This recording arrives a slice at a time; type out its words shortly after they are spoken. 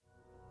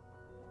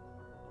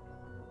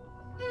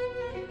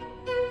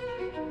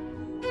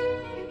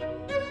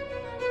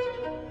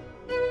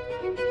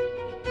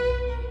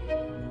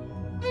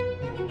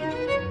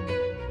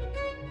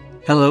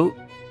Hello,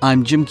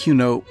 I'm Jim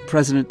Cuno,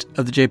 president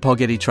of the J. Paul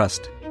Getty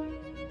Trust.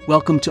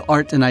 Welcome to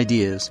Art and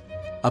Ideas,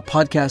 a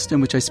podcast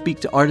in which I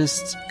speak to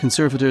artists,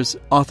 conservators,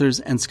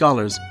 authors, and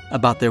scholars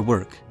about their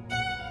work.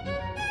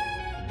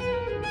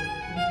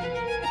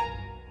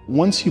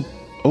 Once you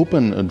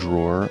open a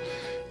drawer,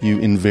 you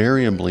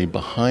invariably,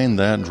 behind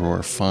that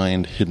drawer,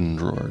 find hidden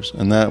drawers.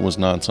 And that was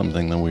not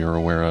something that we were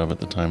aware of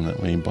at the time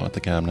that we bought the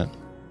cabinet.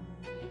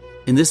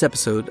 In this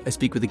episode, I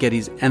speak with the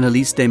Gettys'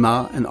 Anneliese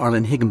Demas and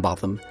Arlen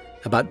Higginbotham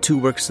about two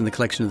works in the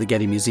collection of the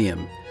Getty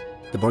Museum,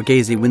 the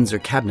Borghese Windsor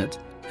cabinet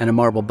and a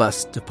marble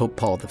bust of Pope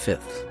Paul V.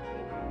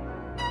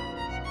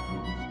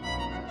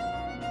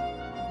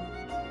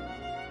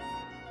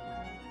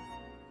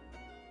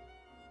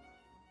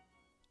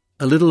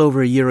 A little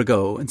over a year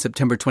ago, in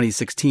September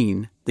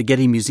 2016, the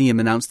Getty Museum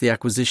announced the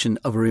acquisition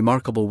of a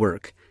remarkable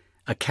work,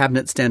 a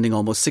cabinet standing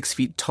almost 6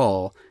 feet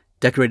tall,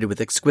 decorated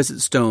with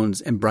exquisite stones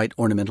and bright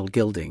ornamental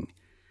gilding.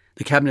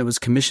 The cabinet was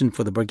commissioned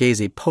for the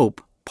Borghese Pope,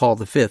 Paul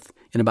V,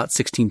 in about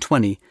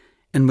 1620,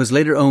 and was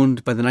later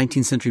owned by the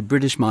 19th century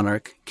British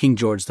monarch, King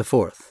George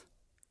IV.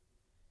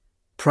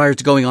 Prior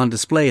to going on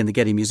display in the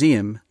Getty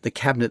Museum, the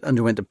cabinet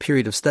underwent a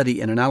period of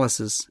study and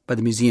analysis by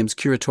the museum's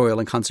curatorial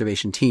and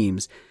conservation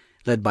teams,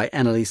 led by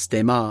Anneliese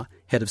Demas,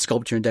 head of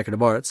sculpture and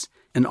decorative arts,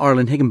 and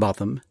Arlen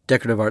Higginbotham,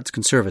 decorative arts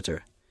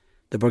conservator.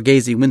 The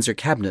Borghese Windsor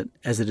cabinet,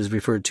 as it is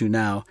referred to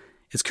now,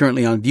 is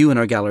currently on view in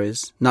our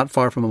galleries, not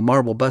far from a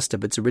marble bust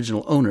of its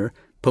original owner,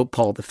 Pope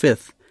Paul V,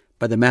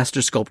 by the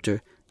master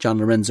sculptor Gian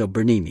Lorenzo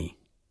Bernini.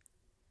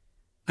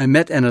 I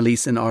met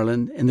Anneliese and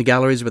Arlen in the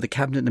galleries where the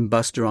cabinet and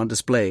bust are on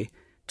display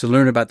to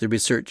learn about their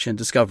research and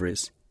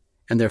discoveries,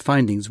 and their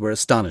findings were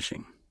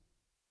astonishing.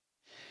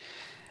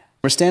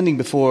 We're standing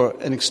before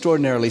an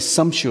extraordinarily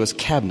sumptuous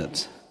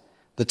cabinet,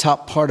 the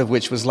top part of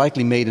which was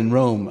likely made in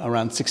Rome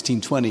around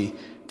 1620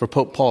 for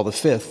Pope Paul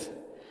V,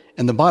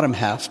 and the bottom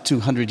half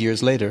 200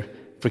 years later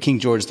for King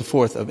George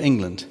IV of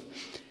England.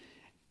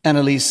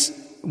 Anneliese,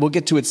 we'll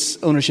get to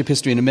its ownership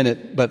history in a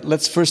minute, but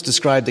let's first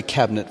describe the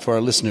cabinet for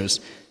our listeners.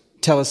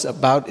 Tell us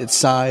about its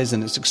size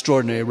and its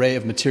extraordinary array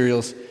of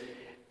materials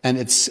and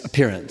its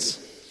appearance.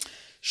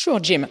 Sure,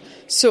 Jim.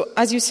 So,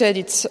 as you said,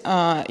 it's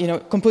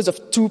composed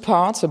of two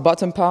parts: a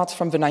bottom part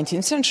from the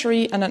 19th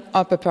century and an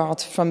upper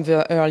part from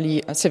the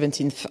early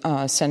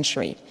 17th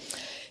century.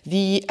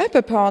 The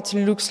upper part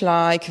looks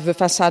like the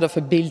facade of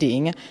a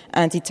building,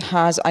 and it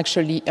has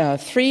actually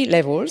 3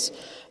 levels.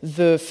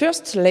 The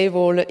first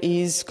level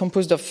is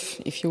composed of,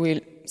 if you will,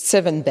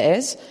 7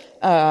 bays.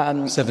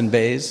 7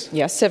 bays?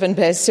 Yeah, 7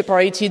 bays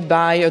separated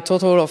by a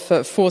total of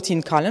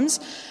 14 columns.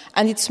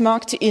 And it's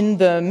marked in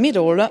the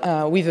middle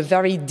with a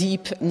very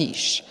deep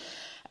niche.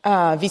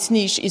 This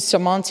niche is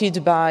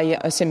surmounted by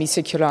a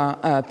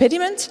semicircular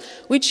pediment,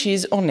 which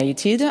is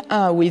ornated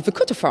with the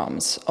coat of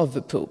arms of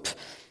the Pope,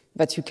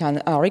 that you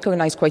can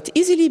recognize quite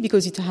easily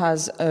because it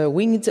has a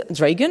winged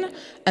dragon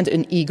and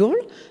an eagle.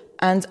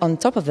 And on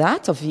top of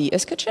that, of the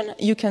escutcheon,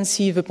 you can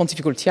see the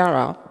pontifical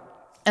tiara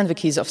and the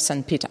keys of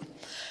St. Peter.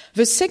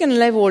 The second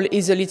level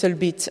is a little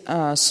bit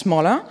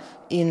smaller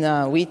in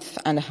width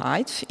and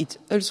height. It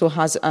also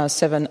has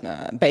 7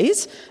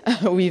 bays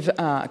with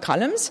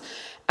columns,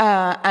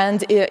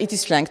 and it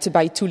is flanked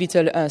by 2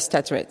 little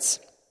statuettes.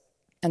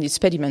 And its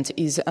pediment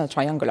is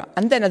triangular.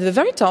 And then at the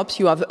very top,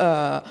 you have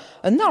a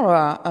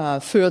narrower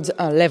third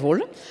level,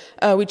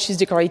 which is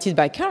decorated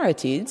by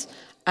caryatids.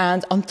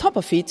 And on top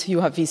of it, you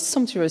have this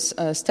sumptuous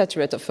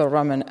statuette of a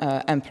Roman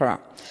emperor.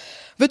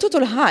 The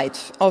total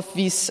height of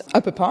this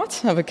upper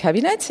part of a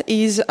cabinet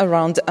is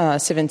around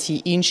 70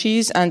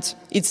 inches, and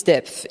its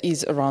depth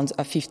is around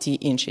 50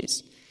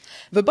 inches.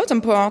 The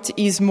bottom part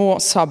is more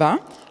sober,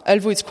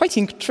 although it's quite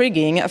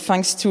intriguing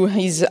thanks to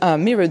his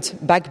mirrored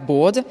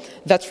backboard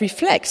that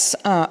reflects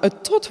a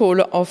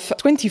total of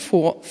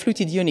 24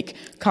 fluted ionic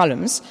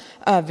columns.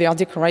 They are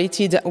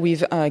decorated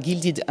with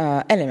gilded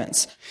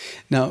elements.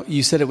 Now,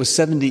 you said it was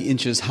 70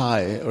 inches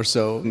high or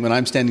so. When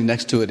I'm standing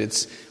next to it,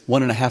 it's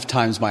 1.5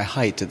 times my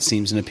height, it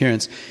seems, in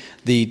appearance.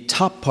 The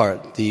top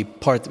part, the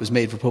part that was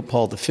made for Pope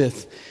Paul V,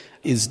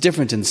 is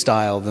different in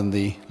style than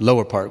the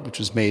lower part, which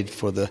was made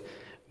for the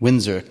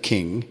Windsor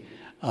king.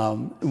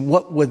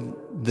 What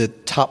would the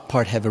top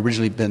part have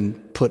originally been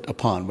put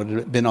upon? Would it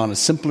have been on a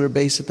simpler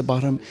base at the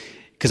bottom?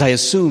 Because I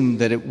assume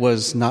that it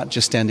was not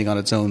just standing on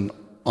its own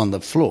on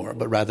the floor,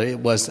 but rather it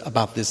was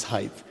about this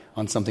height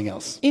on something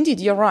else.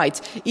 Indeed, you're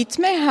right. It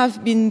may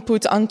have been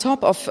put on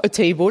top of a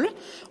table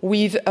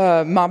with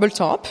a marble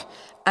top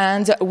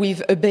and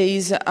with a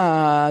base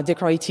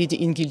decorated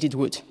in gilded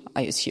wood,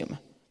 I assume.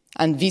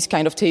 And these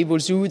kind of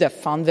tables, you would have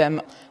found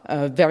them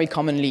very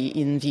commonly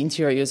in the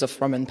interiors of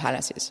Roman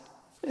palaces.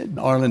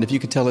 Arlen, if you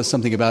could tell us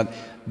something about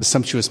the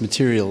sumptuous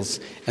materials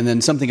and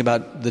then something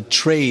about the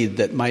trade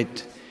that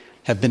might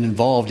have been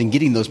involved in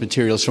getting those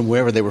materials from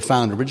wherever they were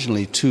found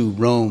originally to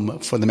Rome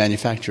for the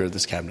manufacture of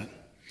this cabinet.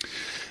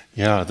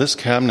 Yeah, this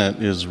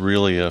cabinet is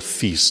really a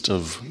feast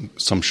of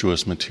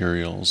sumptuous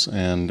materials,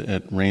 and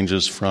it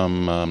ranges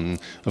from,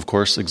 of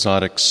course,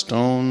 exotic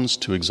stones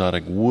to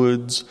exotic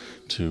woods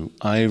to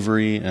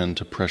ivory and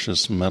to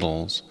precious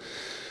metals.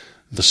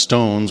 The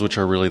stones, which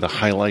are really the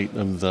highlight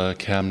of the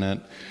cabinet,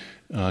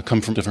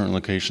 come from different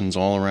locations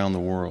all around the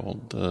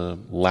world. The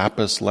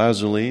lapis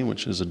lazuli,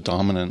 which is a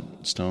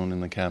dominant stone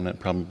in the cabinet,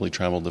 probably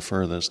traveled the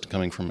furthest,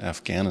 coming from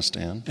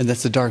Afghanistan. And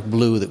that's the dark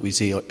blue that we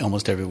see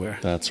almost everywhere.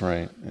 That's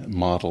right,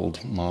 mottled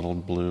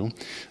blue.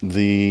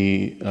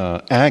 The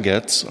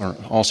agates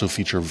also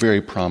feature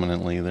very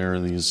prominently. There are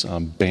these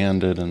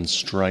banded and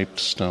striped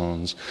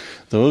stones.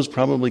 Those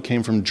probably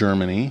came from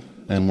Germany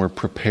and were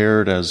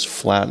prepared as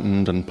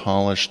flattened and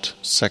polished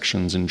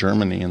sections in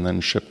Germany and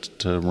then shipped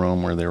to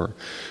Rome, where they were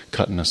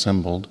cut and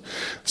assembled.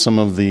 Some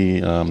of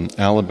the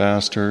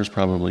alabasters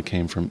probably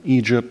came from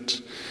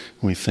Egypt.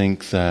 We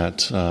think that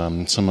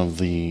some of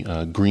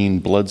the green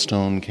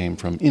bloodstone came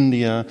from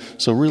India.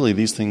 So really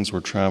these things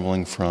were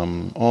traveling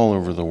from all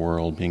over the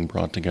world, being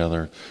brought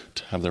together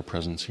to have their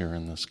presence here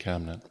in this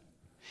cabinet.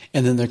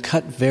 And then they're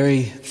cut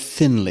very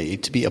thinly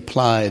to be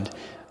applied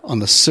on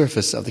the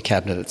surface of the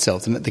cabinet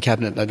itself. And the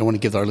cabinet, I don't want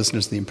to give our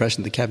listeners the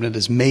impression the cabinet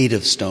is made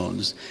of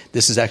stones.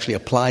 This is actually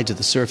applied to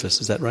the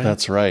surface. Is that right?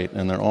 That's right.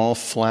 And they're all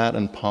flat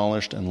and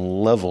polished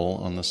and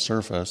level on the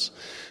surface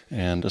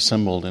and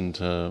assembled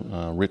into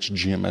rich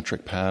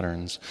geometric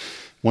patterns.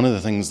 One of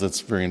the things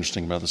that's very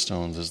interesting about the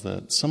stones is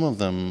that some of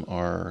them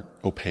are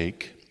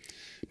opaque,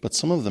 but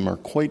some of them are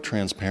quite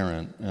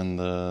transparent, and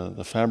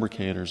the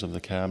fabricators of the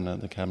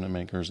cabinet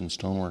makers and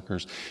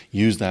stoneworkers,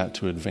 use that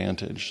to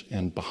advantage.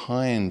 And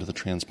behind the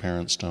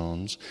transparent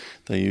stones,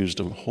 they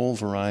used a whole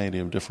variety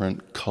of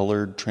different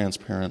colored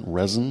transparent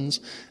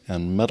resins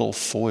and metal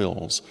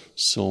foils,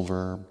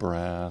 silver,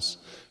 brass,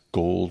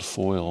 gold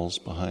foils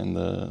behind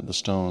the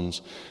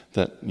stones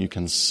that you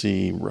can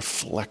see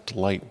reflect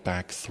light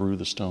back through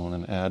the stone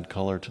and add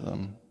color to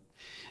them.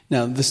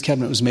 Now, this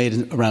cabinet was made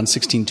around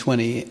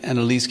 1620.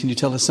 Annalise, can you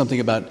tell us something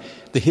about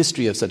the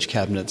history of such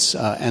cabinets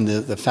and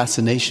the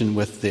fascination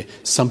with the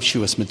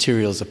sumptuous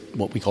materials of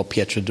what we call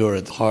pietra dura,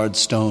 the hard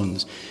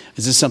stones?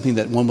 Is this something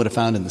that one would have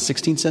found in the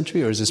 16th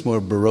century, or is this more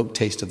a Baroque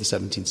taste of the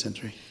 17th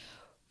century?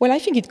 Well, I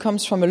think it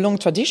comes from a long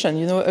tradition.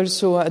 You know,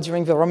 also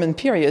during the Roman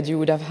period, you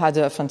would have had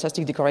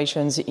fantastic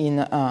decorations in...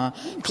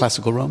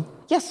 Classical Rome?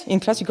 Yes, in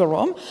classical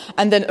Rome.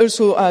 And then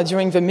also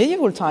during the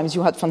medieval times,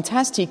 you had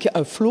fantastic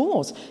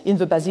floors in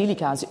the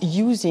basilicas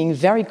using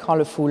very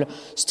colorful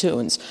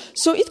stones.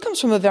 So it comes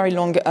from a very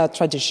long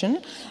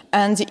tradition.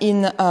 And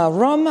in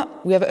Rome,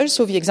 we have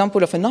also the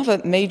example of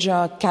another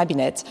major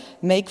cabinet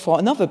made for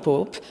another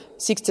pope,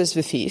 Sixtus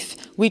V,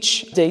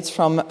 which dates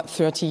from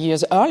 30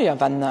 years earlier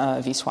than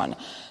this one.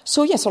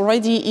 So yes,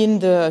 already in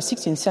the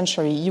 16th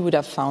century, you would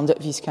have found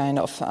this kind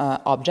of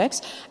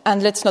objects.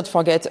 And let's not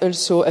forget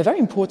also a very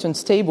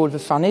important table,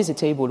 the Farnese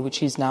table,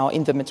 which is now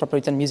in the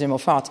Metropolitan Museum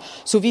of Art.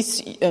 So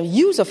this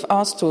use of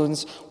art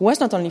stones was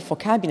not only for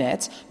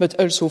cabinets, but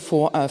also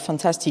for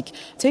fantastic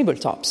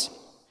tabletops.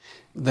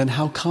 Then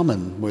how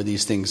common were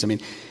these things? I mean,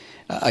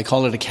 I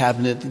call it a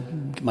cabinet.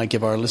 It might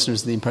give our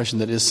listeners the impression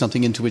that it is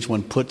something into which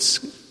one puts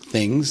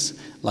things,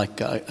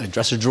 like a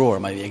dresser drawer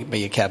might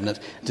be a cabinet.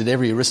 Did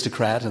every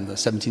aristocrat in the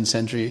 17th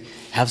century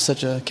have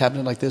such a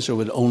cabinet like this, or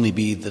would it only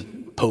be the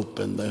Pope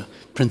and the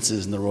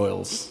princes and the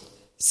royals?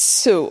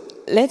 So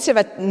let's say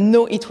that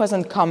no, it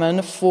wasn't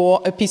common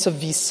for a piece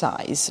of this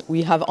size.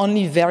 We have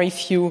only very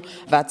few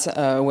that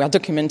were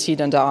documented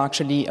and are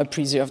actually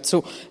preserved.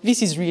 So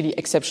this is really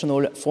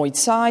exceptional for its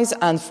size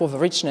and for the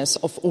richness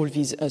of all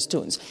these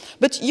stones.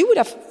 But you would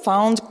have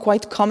found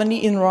quite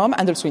commonly in Rome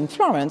and also in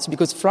Florence,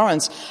 because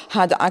Florence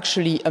had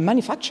actually a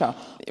manufacture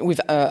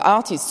with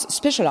artists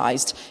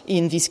specialized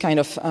in this kind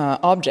of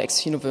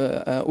objects, you know,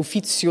 the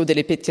Ufficio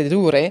delle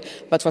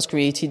Pietre that was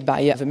created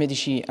by the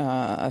Medici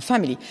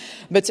family.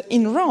 But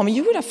in Rome,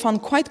 you would have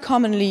found quite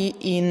commonly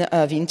in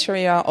the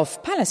interior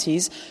of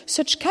palaces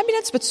such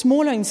cabinets, but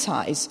smaller in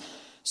size.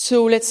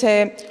 So let's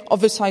say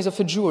of the size of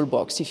a jewel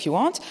box, if you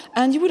want.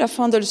 And you would have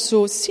found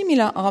also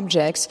similar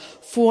objects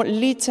for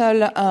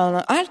little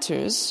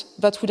altars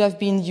that would have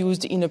been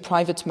used in a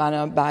private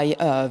manner by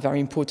very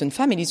important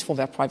families for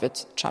their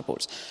private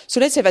chapels. So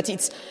let's say that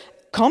it's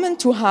common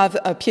to have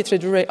pietre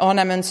dure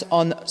ornaments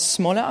on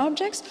smaller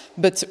objects,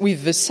 but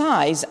with the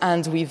size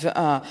and with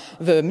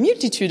the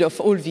multitude of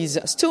all these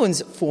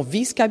stones for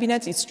this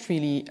cabinet, it's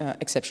really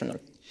exceptional.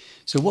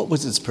 So what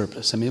was its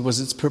purpose? I mean, was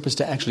its purpose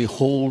to actually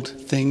hold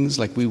things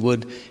like we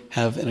would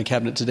have in a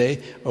cabinet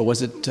today? Or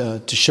was it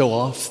to show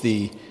off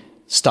the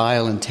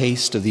style and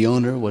taste of the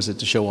owner? Was it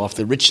to show off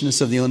the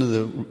richness of the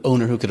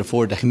owner who could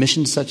afford to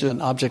commission such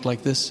an object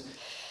like this?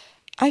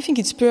 I think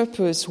its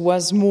purpose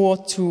was more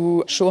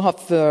to show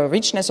off the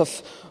richness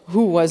of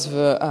who was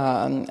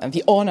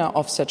the owner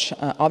of such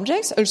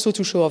objects, also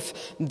to show off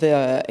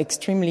the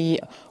extremely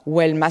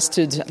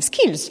well-mastered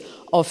skills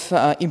of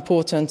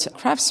important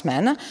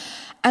craftsmen.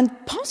 And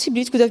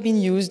possibly it could have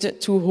been used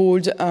to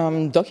hold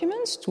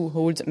documents, to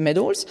hold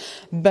medals.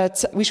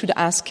 But we should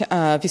ask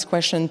this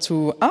question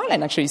to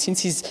Arlen, actually,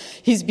 since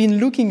he's been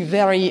looking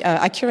very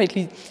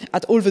accurately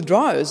at all the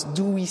drawers.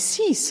 Do we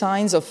see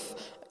signs of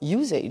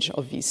usage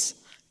of this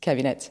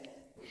cabinet?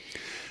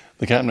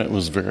 The cabinet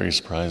was very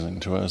surprising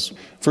to us.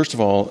 First of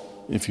all,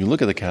 if you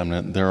look at the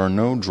cabinet, there are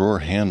no drawer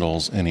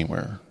handles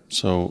anywhere.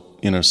 So,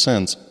 in a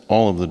sense,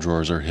 all of the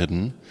drawers are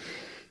hidden.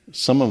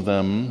 Some of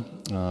them,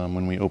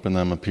 when we open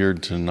them,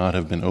 appeared to not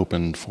have been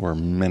opened for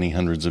many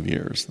hundreds of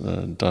years.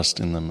 The dust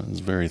in them is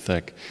very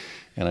thick,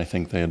 and I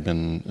think they had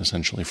been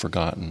essentially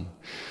forgotten.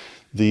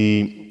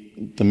 The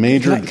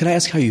major... Can I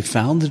ask how you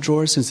found the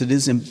drawers, since it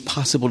is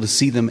impossible to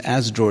see them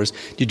as drawers?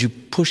 Did you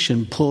push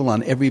and pull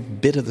on every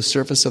bit of the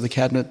surface of the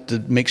cabinet to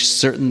make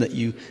certain that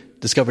you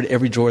discovered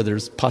every drawer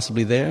there's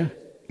possibly there?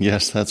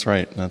 Yes, that's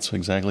right. That's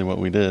exactly what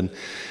we did.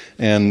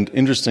 And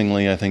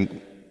interestingly, I think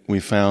we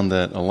found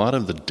that a lot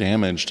of the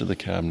damage to the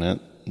cabinet,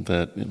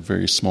 that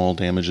very small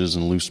damages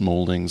and loose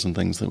moldings and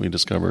things that we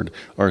discovered,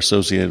 are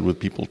associated with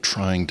people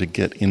trying to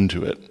get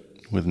into it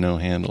with no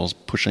handles,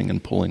 pushing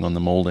and pulling on the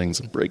moldings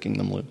and breaking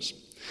them loose.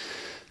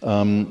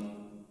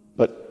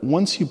 But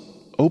once you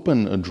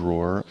open a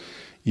drawer,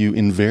 you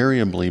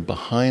invariably,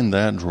 behind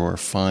that drawer,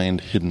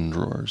 find hidden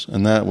drawers.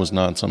 And that was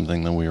not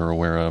something that we were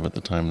aware of at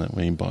the time that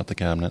we bought the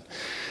cabinet.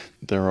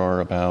 There are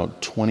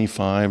about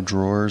 25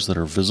 drawers that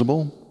are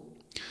visible,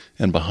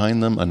 and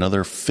behind them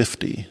another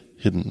 50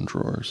 hidden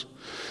drawers.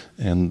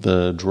 And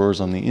the drawers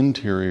on the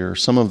interior,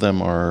 some of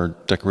them are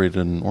decorated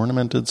and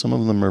ornamented, some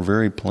of them are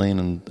very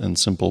plain and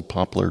simple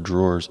poplar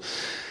drawers,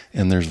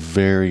 and there's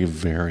very,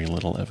 very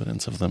little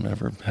evidence of them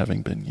ever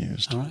having been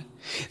used. All right.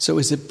 So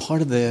is it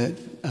part of the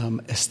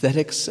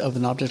aesthetics of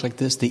an object like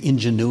this, the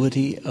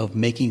ingenuity of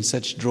making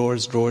such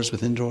drawers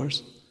within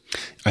drawers?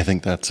 I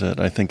think that's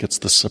it. I think it's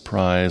the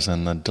surprise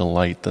and the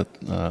delight that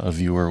a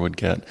viewer would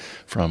get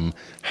from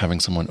having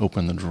someone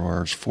open the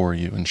drawers for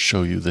you and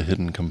show you the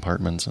hidden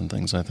compartments and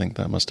things. I think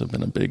that must have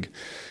been a big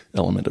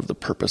element of the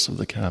purpose of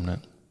the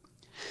cabinet.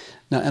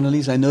 Now,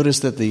 Annalise, I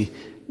noticed that the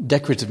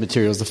decorative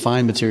materials, the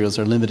fine materials,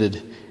 are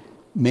limited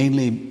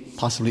mainly,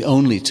 possibly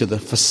only, to the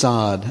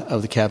facade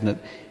of the cabinet,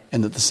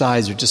 and that the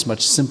sides are just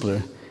much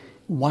simpler.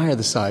 Why are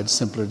the sides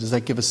simpler? Does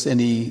that give us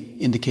any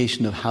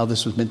indication of how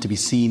this was meant to be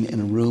seen in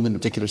a room in a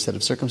particular set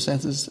of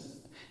circumstances?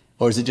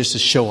 Or is it just to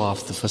show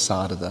off the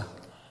facade of the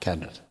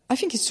cabinet? I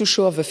think it's to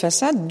show off the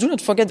facade. Do not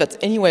forget that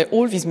anyway,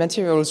 all these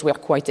materials were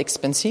quite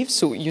expensive.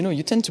 So,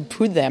 you tend to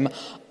put them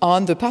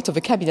on the part of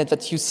the cabinet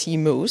that you see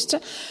most.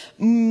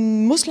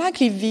 Most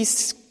likely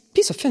this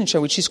piece of furniture,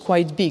 which is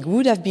quite big,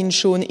 would have been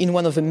shown in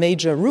one of the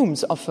major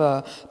rooms of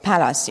a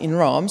palace in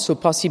Rome. So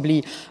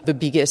possibly the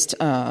biggest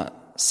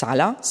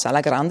Sala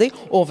Grande,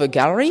 or the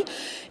gallery,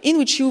 in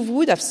which you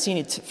would have seen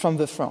it from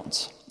the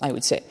front, I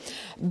would say.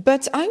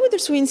 But I would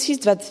also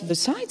insist that the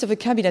sides of the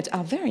cabinet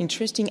are very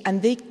interesting,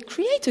 and they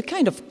create a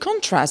kind of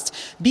contrast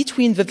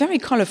between the very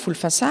colorful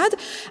facade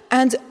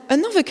and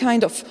another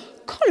kind of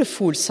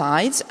colorful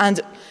sides. And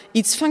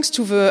it's thanks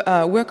to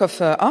the work of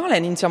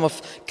Arlen in terms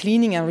of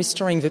cleaning and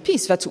restoring the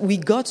piece that we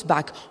got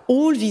back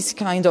all these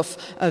kind of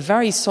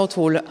very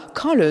subtle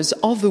colors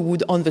of the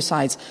wood on the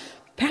sides.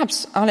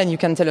 Perhaps, Arlen, you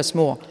can tell us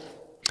more.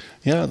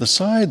 Yeah, the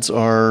sides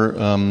are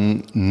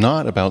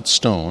not about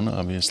stone,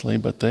 obviously,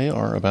 but they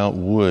are about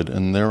wood.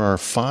 And there are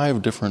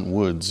 5 different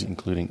woods,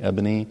 including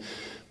ebony,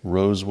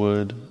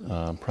 rosewood,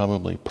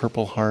 probably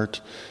purple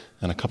heart,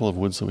 and a couple of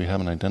woods that we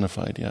haven't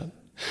identified yet.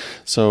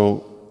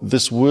 So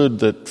this wood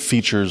that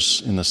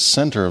features in the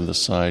center of the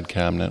side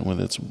cabinet with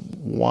its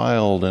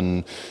wild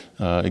and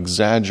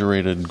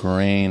exaggerated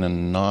grain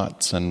and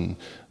knots and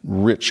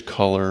rich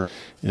color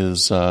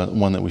is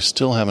one that we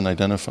still haven't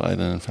identified.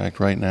 And in fact,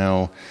 right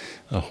now,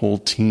 a whole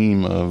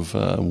team of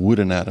wood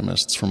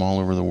anatomists from all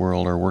over the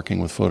world are working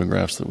with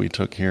photographs that we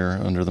took here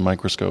under the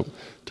microscope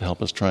to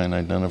help us try and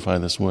identify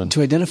this wood.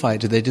 To identify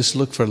it, do they just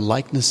look for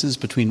likenesses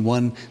between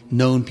one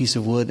known piece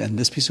of wood and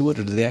this piece of wood,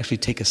 or do they actually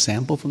take a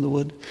sample from the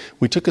wood?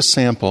 We took a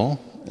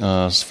sample,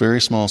 a very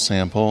small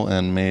sample,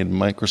 and made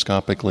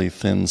microscopically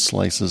thin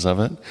slices of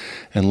it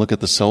and look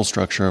at the cell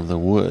structure of the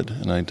wood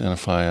and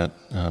identify it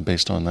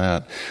based on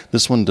that.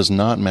 This one does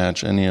not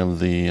match any of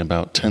the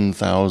about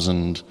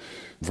 10,000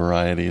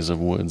 varieties of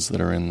woods that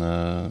are in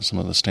some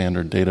of the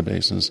standard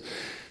databases,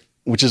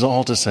 which is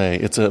all to say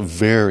it's a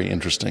very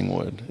interesting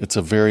wood. It's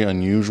a very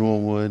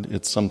unusual wood.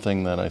 It's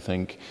something that I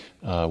think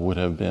would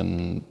have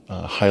been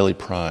highly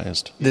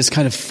prized. This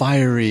kind of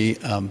fiery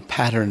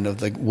pattern of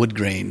the wood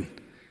grain.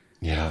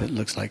 Yeah. It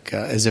looks like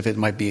as if it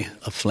might be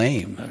a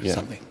flame or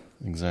something.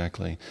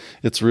 Exactly.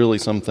 It's really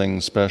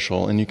something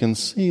special. And you can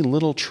see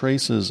little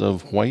traces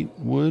of white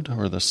wood,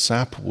 or the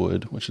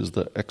sapwood, which is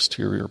the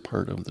exterior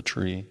part of the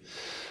tree,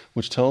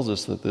 which tells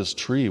us that this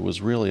tree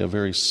was really a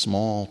very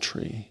small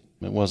tree.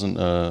 It wasn't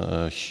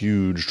a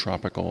huge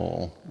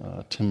tropical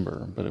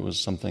timber, but it was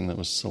something that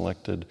was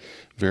selected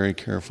very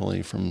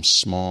carefully from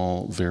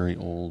small, very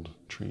old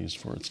trees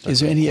for its decorative Is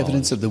there any quality.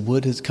 evidence that the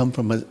wood has come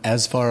from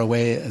as far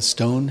away as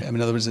stone? I mean,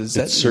 in other words,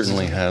 It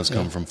certainly has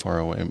come from far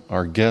away.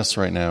 Our guess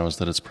right now is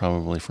that it's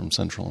probably from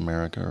Central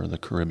America or the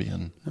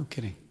Caribbean. No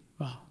kidding.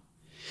 Wow.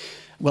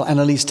 Well,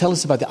 Annalise, tell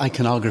us about the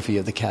iconography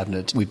of the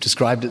cabinet. We've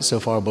described it so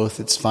far, both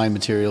its fine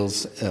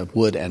materials,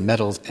 wood and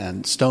metals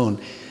and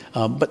stone.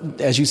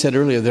 But as you said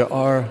earlier, there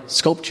are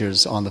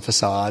sculptures on the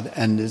facade,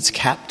 and it's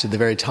capped to the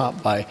very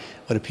top by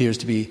what appears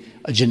to be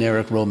a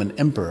generic Roman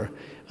emperor.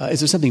 Is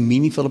there something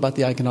meaningful about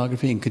the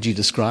iconography, and could you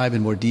describe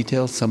in more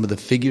detail some of the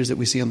figures that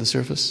we see on the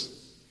surface?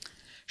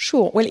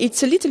 Sure. Well,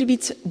 it's a little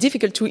bit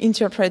difficult to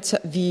interpret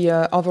the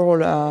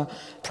overall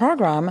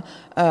program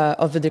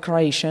of the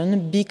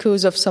decoration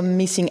because of some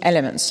missing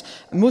elements.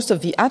 Most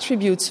of the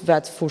attributes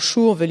that for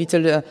sure the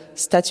little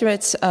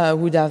statuettes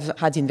would have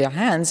had in their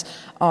hands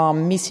are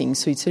missing.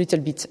 So it's a little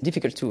bit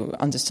difficult to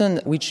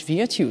understand which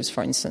virtues,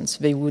 for instance,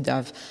 they would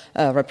have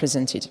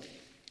represented.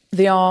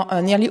 They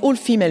are nearly all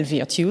female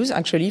virtues,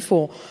 actually,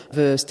 for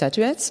the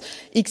statuettes,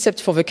 except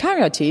for the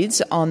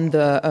caryatids on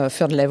the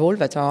third level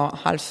that are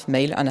half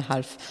male and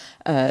half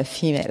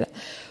female.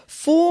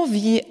 For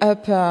the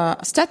upper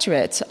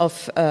statuette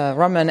of a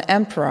Roman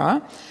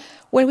emperor,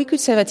 well, we could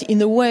say that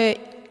in a way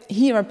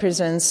he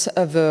represents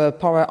the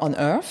power on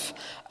earth,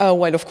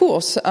 while, of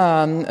course,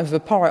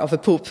 the power of the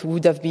Pope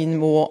would have been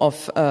more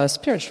of a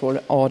spiritual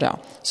order.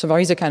 So there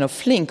is a kind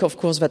of link, of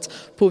course, that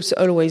popes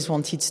always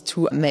wanted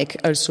to make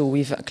also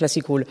with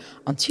classical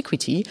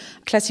antiquity.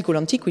 Classical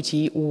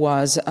antiquity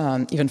was,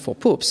 even for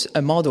popes,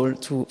 a model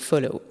to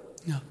follow.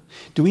 Yeah.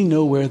 Do we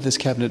know where this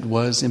cabinet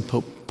was in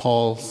Pope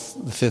Paul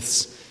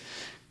V's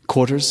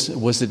quarters?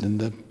 Was it in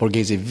the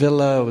Borghese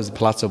Villa? Was it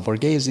Palazzo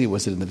Borghese?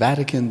 Was it in the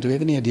Vatican? Do we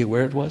have any idea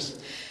where it was?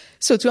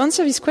 So to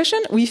answer this question,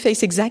 we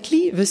face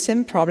exactly the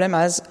same problem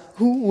as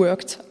who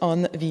worked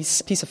on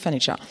this piece of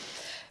furniture.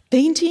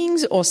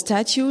 Paintings or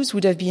statues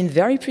would have been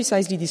very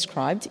precisely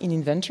described in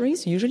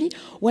inventories, usually,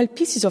 while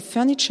pieces of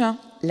furniture,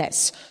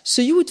 less.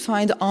 So you would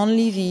find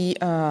only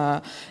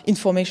the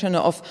information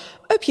of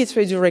a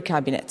Pietre Dure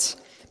cabinet.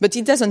 But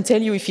it doesn't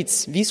tell you if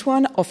it's this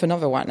one or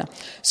another one.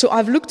 So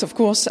I've looked, of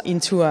course,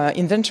 into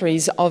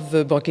inventories of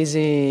the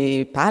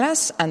Borghese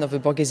Palace and of the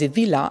Borghese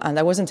Villa, and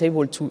I wasn't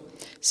able to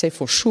say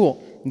for sure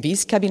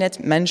this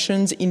cabinet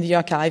mentioned in the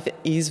archive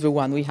is the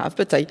one we have,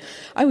 but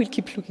I will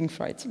keep looking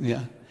for it.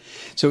 Yeah.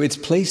 So it's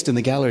placed in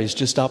the galleries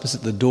just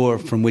opposite the door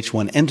from which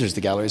one enters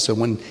the gallery, so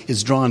one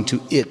is drawn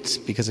to it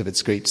because of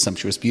its great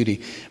sumptuous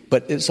beauty.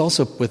 But it's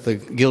also with the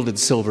gilded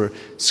silver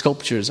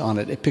sculptures on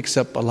it. It picks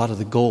up a lot of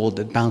the gold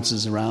that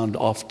bounces around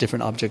off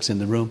different objects in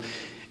the room.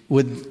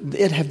 Would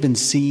it have been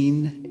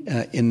seen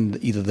in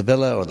either the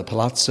villa or the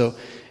palazzo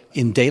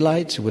in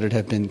daylight? Would it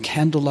have been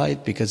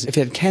candlelight? Because if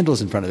it had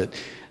candles in front of it,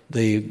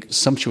 the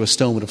sumptuous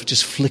stone would have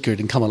just flickered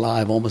and come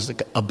alive, almost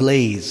like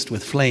ablazed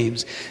with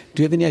flames.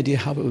 Do you have any idea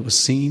how it was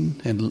seen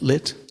and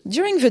lit?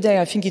 During the day,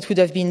 I think it would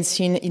have been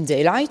seen in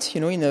daylight,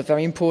 in a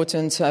very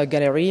important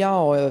galleria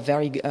or a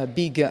very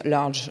big,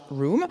 large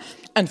room.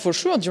 And for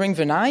sure, during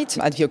the night,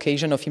 at the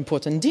occasion of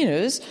important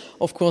dinners,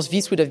 of course,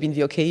 this would have been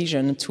the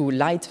occasion to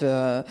light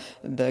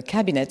the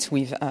cabinet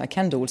with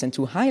candles and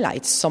to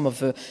highlight some of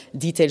the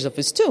details of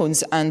the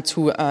stones and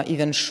to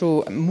even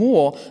show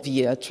more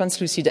the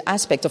translucid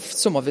aspect of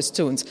some of the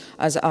stones,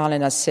 as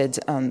Arlene has said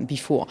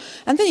before.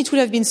 And then it would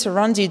have been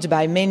surrounded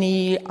by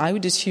many, I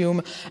would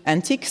assume,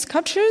 antique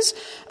sculptures,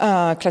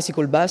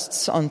 classical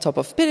busts on top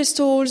of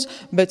pedestals,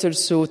 but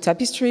also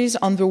tapestries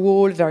on the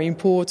wall, very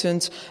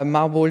important,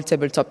 marble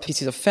tabletop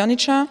pieces of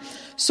furniture.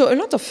 So a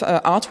lot of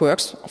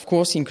artworks, of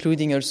course,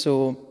 including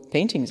also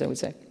paintings, I would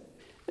say.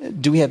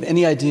 Do we have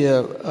any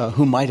idea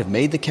who might have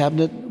made the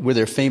cabinet? Were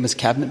there famous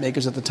cabinet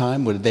makers at the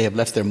time? Would they have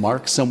left their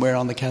mark somewhere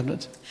on the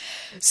cabinet?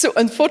 So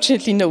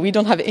unfortunately, no, we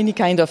don't have any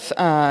kind of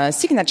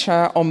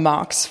signature or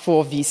marks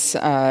for this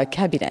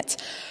cabinet.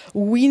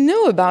 We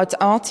know about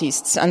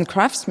artists and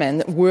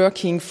craftsmen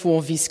working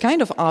for this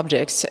kind of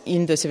objects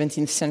in the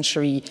 17th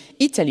century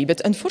Italy,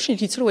 but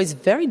unfortunately it's always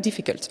very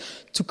difficult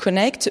to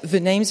connect the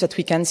names that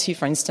we can see,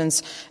 for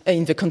instance,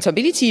 in the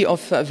contability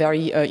of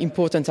very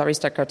important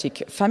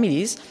aristocratic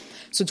families.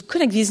 So to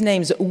connect these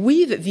names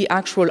with the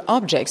actual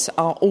objects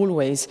are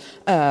always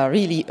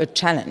really a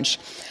challenge.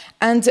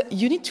 And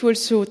you need to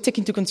also take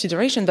into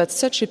consideration that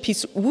such a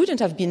piece wouldn't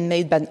have been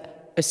made by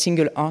a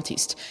single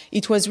artist.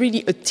 It was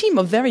really a team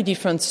of very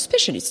different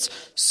specialists.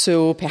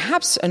 So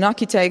perhaps an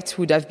architect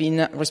would have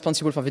been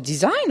responsible for the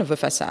design of the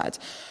facade.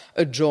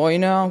 A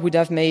joiner would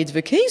have made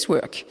the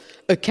casework.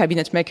 A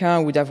cabinet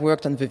maker would have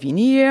worked on the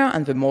veneer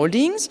and the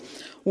moldings.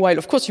 While,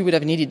 of course, you would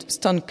have needed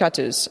stone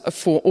cutters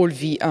for all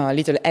the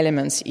little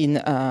elements in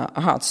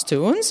hard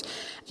stones.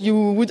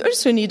 You would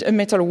also need a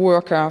metal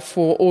worker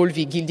for all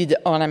the gilded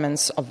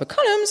ornaments of the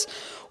columns,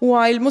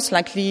 while most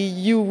likely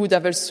you would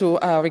have also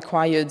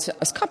required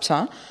a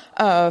sculptor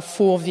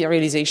for the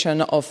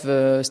realization of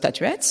the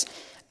statuettes,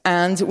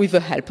 and with the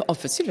help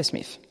of a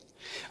silversmith.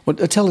 Well,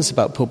 tell us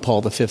about Pope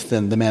Paul V,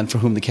 then, the man for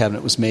whom the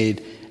cabinet was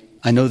made.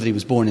 I know that he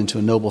was born into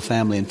a noble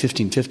family in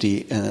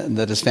 1550, and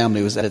that his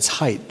family was at its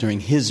height during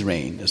his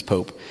reign as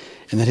Pope,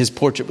 and that his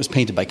portrait was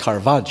painted by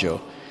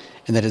Caravaggio,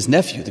 and that his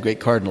nephew, the great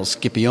Cardinal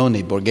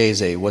Scipione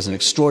Borghese, was an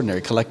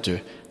extraordinary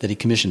collector, that he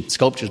commissioned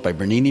sculptures by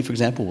Bernini, for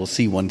example. We'll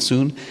see one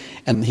soon.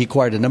 And he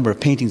acquired a number of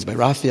paintings by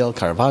Raphael,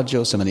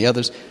 Caravaggio, so many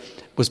others.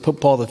 Was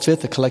Pope Paul V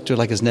a collector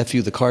like his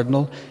nephew, the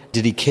Cardinal?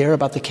 Did he care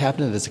about the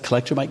cabinet as a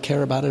collector might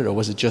care about it, or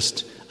was it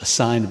just a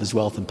sign of his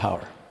wealth and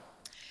power?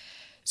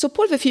 So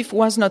Paul V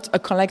was not a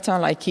collector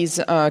like his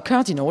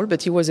cardinal,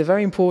 but he was a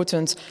very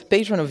important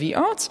patron of the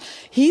arts.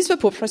 He is the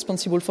Pope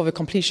responsible for the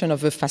completion of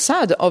the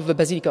facade of the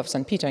Basilica of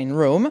St. Peter in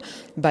Rome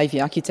by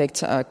the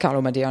architect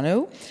Carlo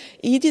Maderno.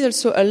 He did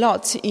also a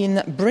lot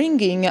in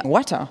bringing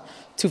water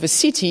to the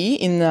city,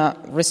 in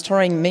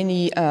restoring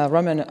many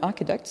Roman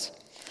aqueducts.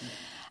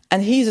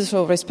 And he is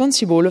also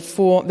responsible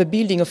for the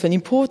building of an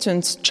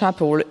important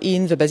chapel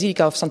in the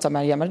Basilica of Santa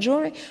Maria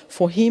Maggiore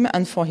for him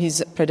and for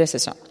his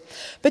predecessor.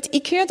 But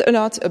he cared a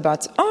lot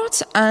about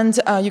art, and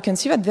you can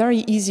see that very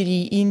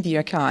easily in the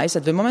archives.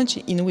 At the moment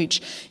in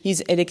which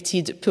he's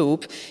elected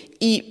Pope,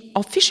 he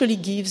officially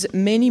gives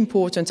many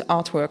important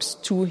artworks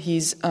to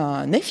his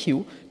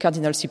nephew,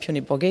 Cardinal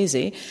Scipione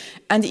Borghese.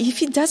 And if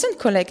he doesn't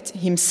collect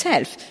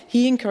himself,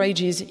 he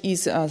encourages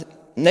his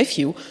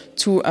nephew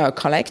to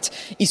collect.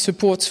 He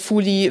supports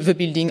fully the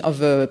building of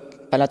the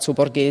Palazzo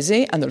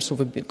Borghese and also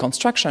the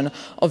construction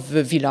of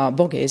the Villa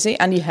Borghese,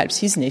 and he helps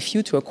his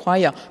nephew to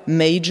acquire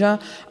major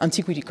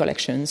antiquity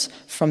collections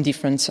from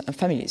different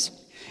families.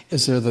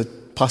 Is there the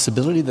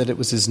possibility that it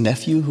was his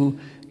nephew who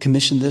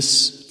commissioned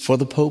this for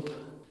the Pope,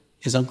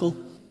 his uncle?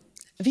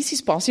 This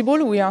is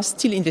possible. We are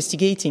still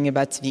investigating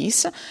about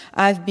this.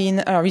 I've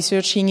been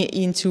researching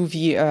into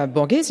the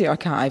Borghese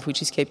archive,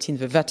 which is kept in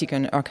the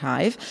Vatican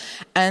archive,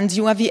 and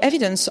you have the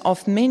evidence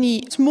of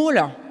many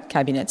smaller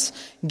cabinets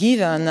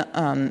given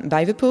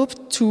by the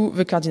Pope to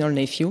the Cardinal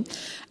nephew,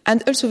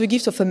 and also the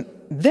gift of a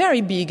very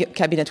big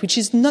cabinet, which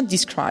is not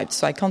described,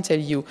 so I can't tell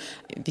you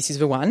this is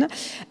the one,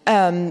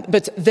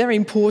 but very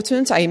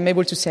important. I'm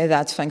able to say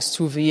that thanks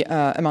to the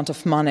amount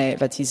of money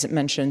that is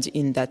mentioned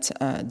in that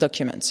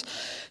document.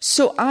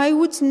 So I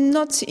would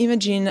not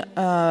imagine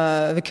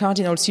the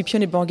Cardinal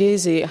Scipione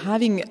Borghese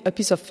having a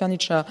piece of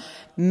furniture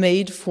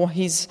made for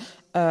his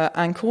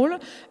uncle.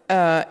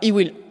 He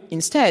will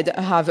instead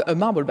have a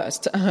marble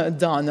bust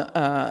done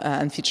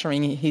and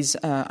featuring his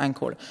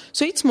uncle.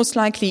 So it's most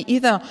likely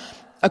either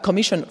a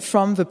commission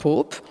from the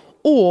Pope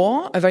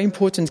or a very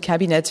important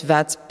cabinet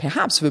that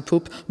perhaps the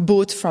Pope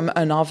bought from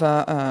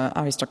another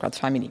aristocrat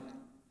family.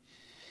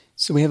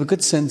 So we have a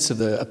good sense of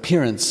the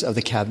appearance of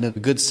the cabinet, a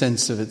good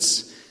sense of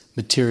its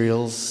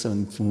materials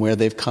and from where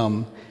they've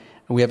come.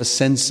 And we have a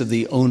sense of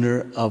the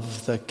owner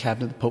of the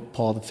cabinet, Pope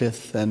Paul V,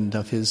 and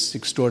of his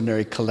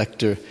extraordinary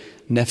collector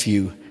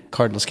nephew,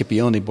 Cardinal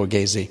Scipione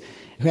Borghese.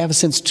 We have a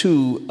sense,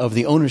 too, of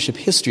the ownership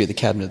history of the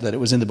cabinet, that it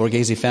was in the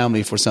Borghese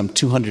family for some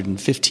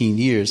 215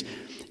 years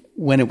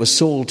when it was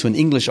sold to an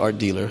English art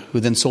dealer who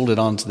then sold it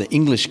on to the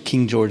English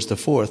King George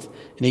IV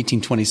in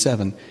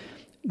 1827. Do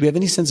we have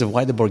any sense of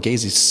why the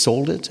Borghese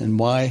sold it and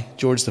why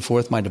George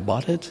IV might have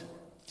bought it?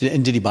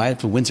 And did he buy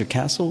it from Windsor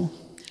Castle?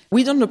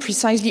 We don't know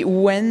precisely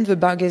when the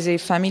Borghese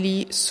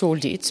family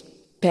sold it.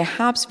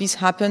 Perhaps this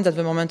happened at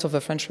the moment of the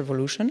French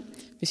Revolution.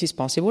 This is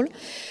possible.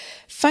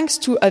 Thanks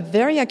to a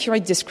very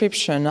accurate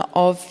description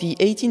of the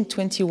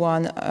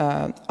 1821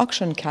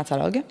 auction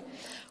catalogue,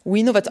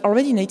 we know that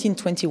already in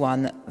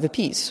 1821 the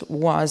piece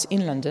was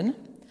in London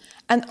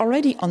and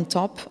already on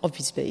top of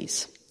this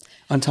base.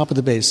 On top of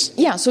the base?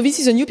 Yeah, so this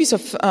is a new piece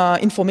of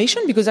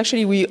information because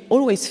actually we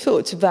always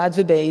thought that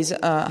the base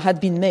had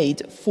been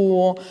made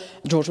for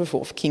George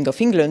IV, King of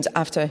England,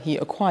 after he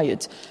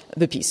acquired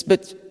the piece.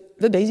 But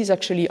the base is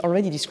actually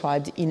already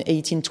described in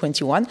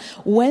 1821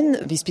 when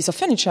this piece of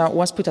furniture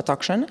was put at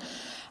auction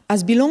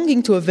as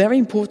belonging to a very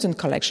important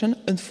collection,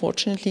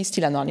 unfortunately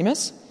still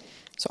anonymous.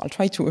 So I'll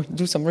try to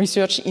do some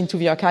research into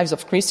the archives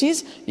of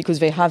Christie's because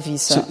they have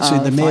these So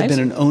there may have been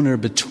an owner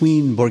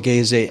between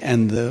Borghese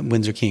and the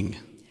Windsor King.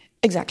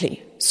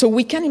 Exactly. So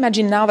we can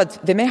imagine now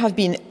that there may have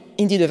been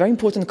indeed a very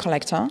important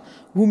collector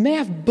who may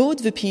have bought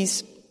the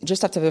piece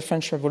just after the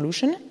French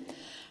Revolution,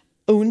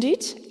 owned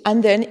it,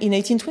 and then in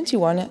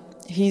 1821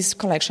 his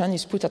collection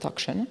is put at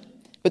auction,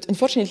 but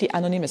unfortunately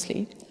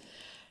anonymously.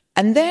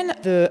 And then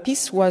the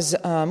piece was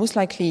most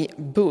likely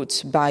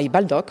bought by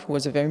Baldock, who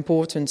was a very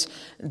important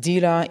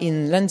dealer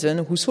in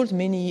London, who sold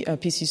many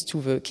pieces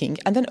to the king,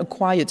 and then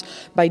acquired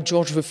by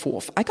George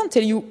IV. I can't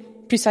tell you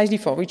precisely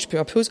for which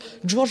purpose.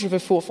 George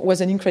IV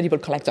was an incredible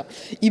collector.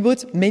 He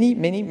bought many,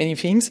 many, many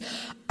things,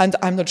 and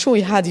I'm not sure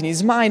he had in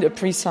his mind a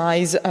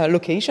precise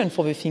location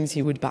for the things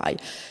he would buy.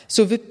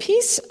 So the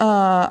piece,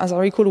 as I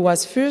recall,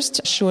 was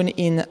first shown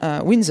in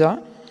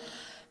Windsor,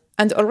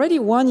 and already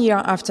 1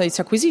 year after its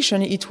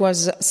acquisition, it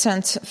was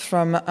sent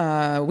from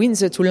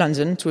Windsor to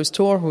London to a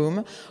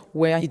storeroom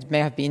where it may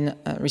have been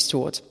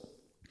restored.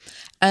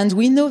 And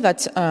we know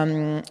that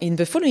in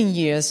the following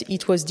years,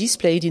 it was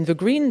displayed in the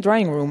Green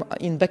Drawing Room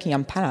in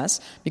Buckingham Palace,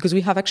 because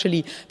we have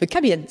actually the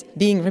cabinet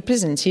being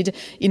represented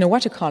in a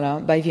watercolor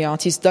by the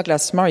artist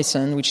Douglas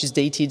Morrison, which is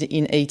dated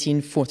in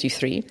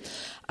 1843.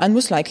 And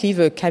most likely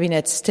the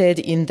cabinet stayed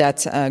in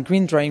that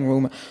Green Drawing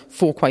Room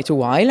for quite a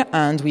while,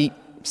 and we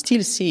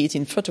still see it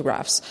in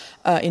photographs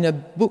in a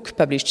book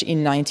published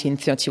in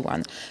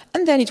 1931.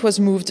 And then it was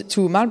moved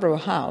to Marlborough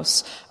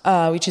House,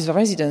 which is the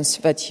residence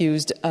that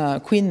used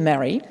Queen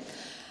Mary.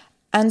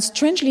 And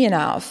strangely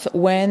enough,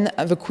 when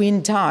the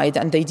Queen died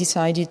and they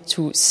decided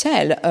to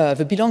sell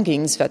the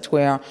belongings that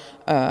were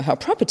her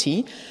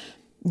property,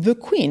 the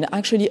Queen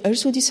actually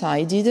also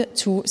decided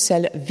to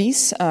sell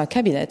this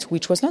cabinet,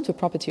 which was not the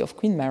property of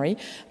Queen Mary,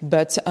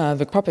 but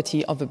the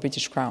property of the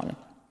British Crown.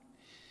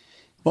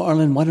 Well,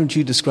 Arlen, why don't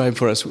you describe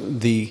for us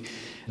the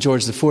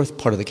George IV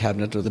part of the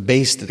cabinet, or the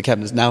base that the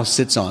cabinet now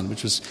sits on,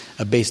 which was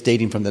a base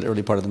dating from that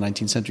early part of the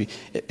 19th century,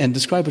 and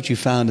describe what you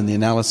found in the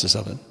analysis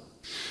of it.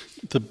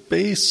 The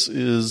base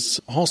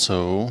is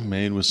also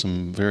made with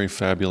some very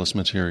fabulous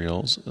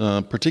materials,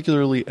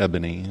 particularly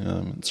ebony.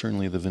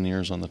 Certainly the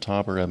veneers on the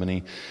top are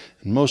ebony.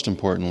 And most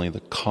importantly, the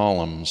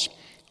columns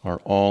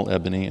are all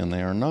ebony, and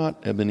they are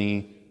not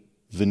ebony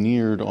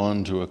veneered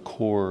onto a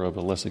core of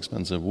a less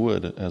expensive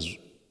wood, as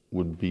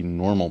would be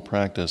normal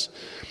practice.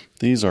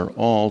 These are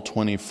all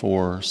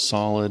 24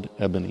 solid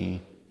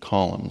ebony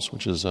columns,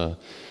 which is a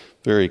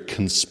very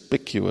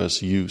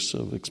conspicuous use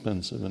of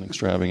expensive and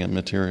extravagant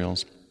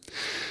materials.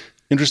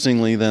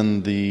 Interestingly,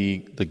 then,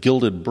 the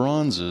gilded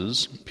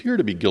bronzes appear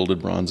to be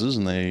gilded bronzes,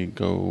 and they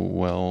go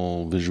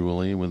well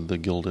visually with the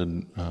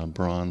gilded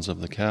bronze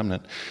of the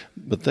cabinet.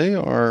 But they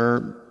are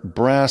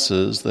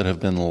brasses that have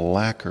been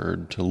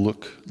lacquered to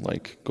look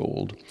like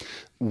gold.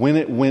 When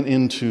it went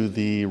into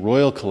the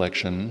royal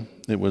collection,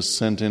 it was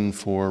sent in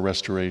for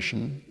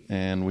restoration,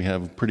 and we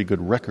have pretty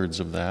good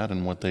records of that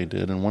and what they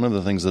did. And one of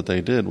the things that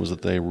they did was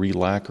that they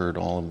re-lacquered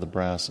all of the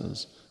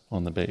brasses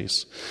on the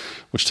base,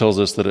 which tells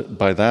us that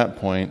by that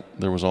point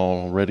there was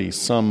already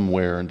some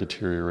wear and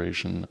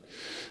deterioration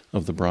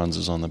of the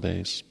bronzes on the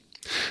base.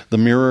 The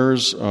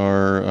mirrors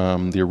are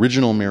the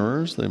original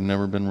mirrors. They've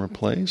never been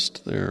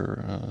replaced. They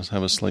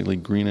have a slightly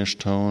greenish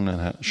tone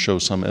and show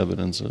some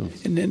evidence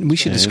of And we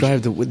should age.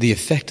 describe the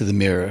effect of the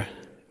mirror,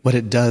 what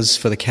it does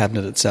for the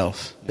cabinet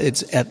itself.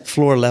 It's at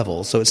floor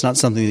level, so it's not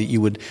something that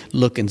you would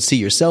look and see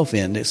yourself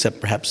in,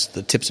 except perhaps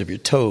the tips of your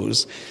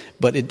toes.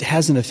 But it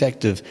has an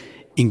effect of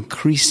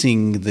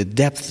increasing the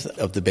depth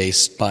of the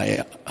base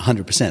by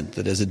 100%.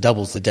 That is, it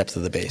doubles the depth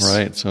of the base.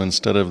 Right. So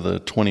instead of the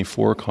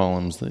 24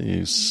 columns that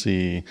you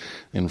see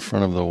in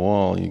front of the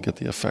wall, you get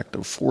the effect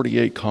of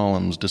 48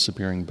 columns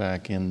disappearing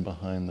back in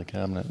behind the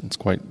cabinet. It's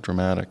quite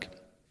dramatic.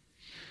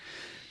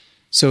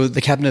 So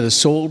the cabinet is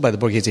sold by the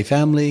Borghese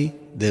family.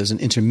 There's an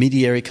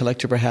intermediary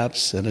collector,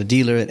 perhaps, and a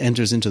dealer. It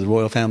enters into the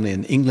royal family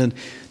in England.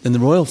 Then the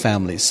royal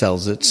family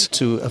sells it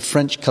to a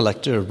French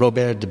collector,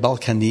 Robert de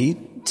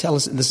Balkany. Tell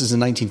us, this is in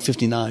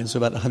 1959, so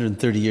about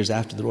 130 years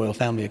after the royal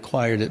family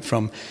acquired it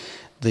from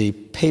the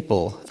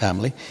papal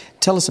family.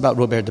 Tell us about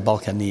Robert de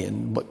Balkany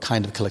and what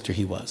kind of collector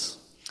he was.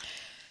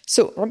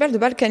 So Robert de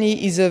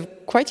Balkany is a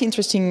quite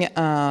interesting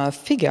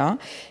figure.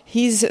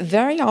 He's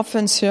very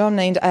often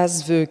surnamed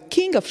as the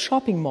king of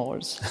shopping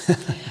malls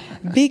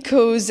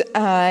because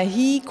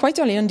he quite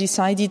early on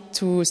decided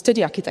to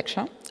study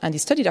architecture, and he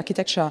studied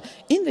architecture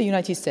in the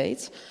United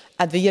States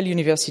at the Yale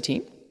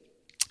University.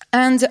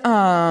 And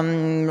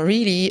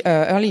really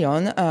early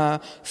on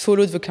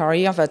followed the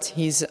career that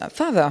his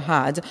father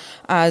had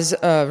as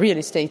a real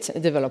estate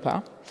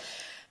developer.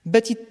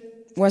 But it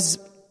was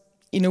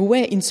in a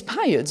way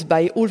inspired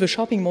by all the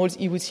shopping malls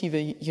he would see in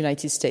the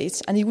United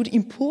States, and he would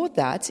import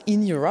that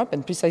in Europe,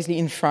 and precisely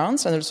in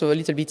France, and also a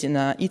little bit in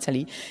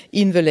Italy,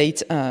 in the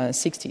late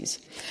 60s.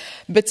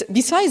 But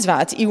besides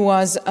that, he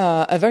was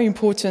a very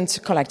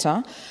important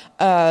collector,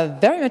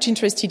 very much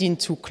interested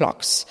into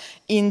clocks,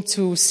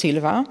 into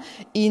silver,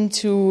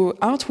 into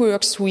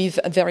artworks with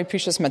very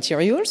precious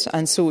materials,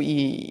 and so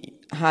he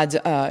had,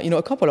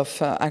 a couple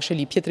of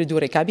actually pietre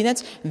dure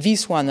cabinets.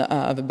 This one,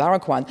 the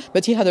Baroque one,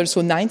 but he had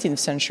also 19th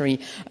century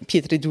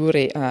pietre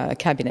dure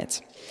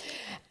cabinets.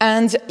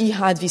 And he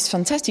had this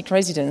fantastic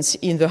residence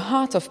in the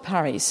heart of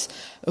Paris,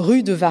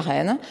 Rue de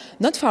Varennes,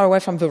 not far away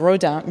from the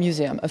Rodin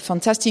Museum, a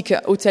fantastic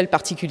hôtel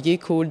particulier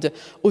called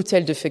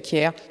Hôtel de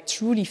Feuquières,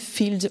 truly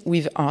filled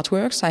with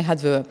artworks. I had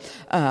the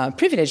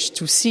privilege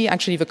to see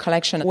actually the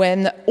collection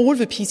when all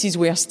the pieces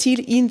were still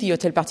in the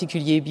Hôtel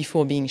Particulier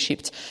before being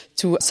shipped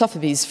to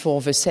Sotheby's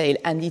for the sale,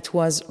 and it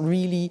was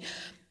really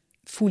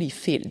fully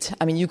filled.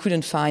 I mean, you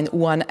couldn't find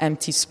one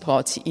empty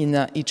spot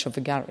in each of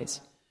the galleries.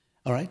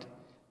 All right.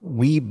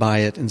 We buy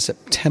it in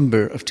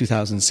September of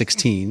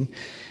 2016.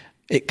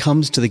 It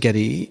comes to the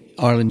Getty.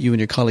 Arlen, you and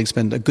your colleagues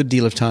spend a good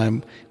deal of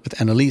time with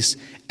Annalise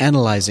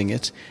analyzing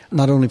it,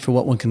 not only for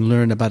what one can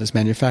learn about its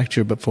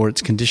manufacture, but for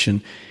its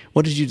condition.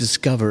 What did you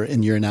discover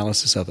in your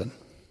analysis of it?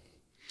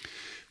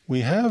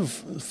 We have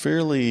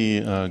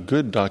fairly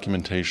good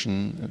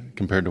documentation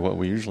compared to what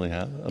we usually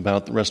have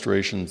about the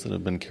restorations that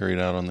have been carried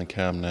out on the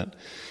cabinet,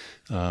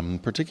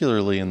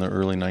 particularly in the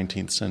early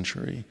 19th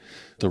century.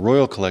 The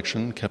Royal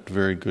Collection kept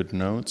very good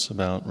notes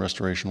about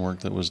restoration work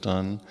that was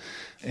done.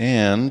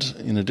 And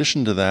in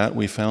addition to that,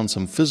 we found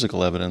some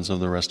physical evidence of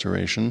the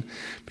restoration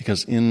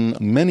because in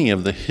many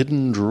of the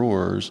hidden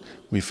drawers,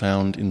 we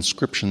found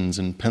inscriptions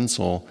in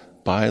pencil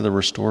by the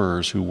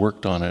restorers who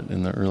worked on it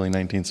in the early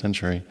 19th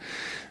century,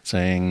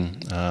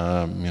 saying,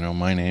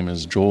 my name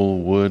is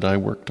Joel Wood. I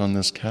worked on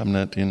this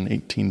cabinet in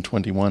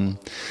 1821.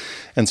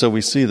 And so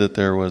we see that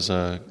there was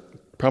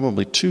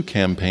probably two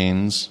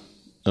campaigns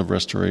of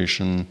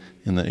restoration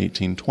in the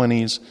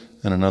 1820s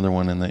and another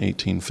one in the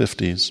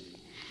 1850s.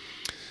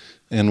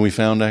 And we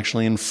found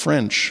actually in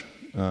French,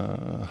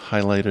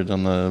 highlighted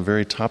on the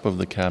very top of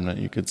the cabinet,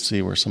 you could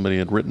see where somebody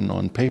had written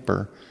on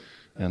paper,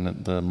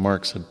 and the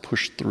marks had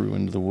pushed through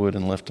into the wood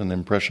and left an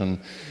impression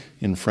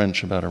in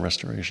French about a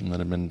restoration that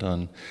had been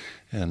done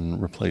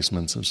and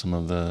replacements of some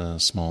of the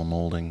small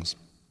moldings.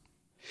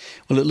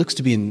 Well, it looks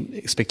to be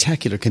in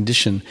spectacular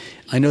condition.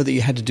 I know that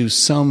you had to do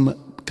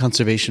some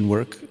conservation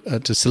work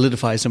to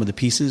solidify some of the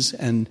pieces,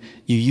 and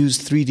you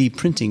used 3D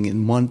printing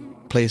in one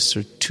place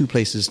or two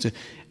places to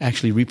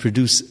actually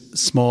reproduce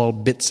small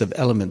bits of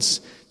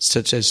elements,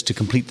 such as to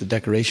complete the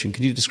decoration.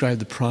 Can you describe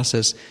the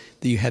process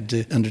that you had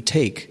to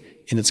undertake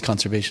in its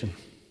conservation?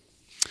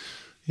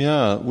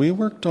 Yeah, we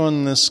worked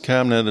on this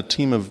cabinet, a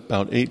team of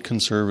about 8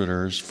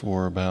 conservators,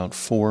 for about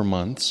 4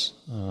 months,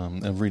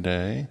 every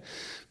day,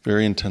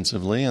 very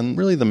intensively. And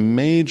really the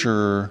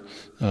major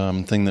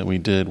thing that we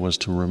did was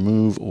to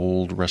remove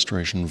old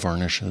restoration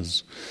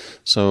varnishes.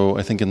 So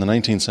I think in the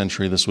 19th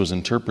century this was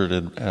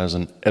interpreted as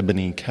an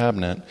ebony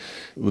cabinet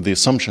with the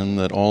assumption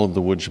that all of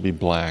the wood should be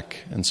black.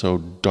 And so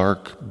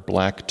dark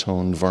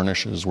black-toned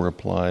varnishes were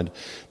applied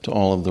to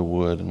all of the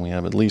wood. And we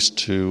have at least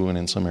 2, and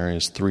in some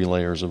areas 3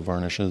 layers of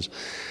varnishes.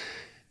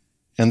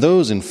 And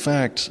those, in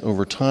fact,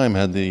 over time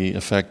had the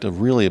effect of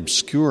really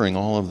obscuring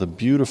all of the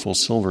beautiful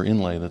silver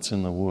inlay that's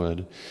in the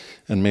wood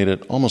and made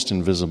it almost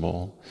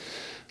invisible.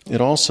 It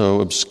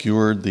also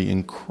obscured the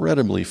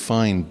incredibly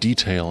fine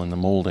detail in the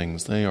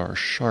moldings. They are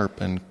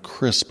sharp and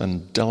crisp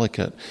and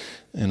delicate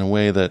in a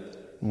way that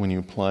when you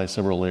apply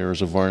several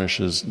layers of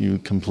varnishes, you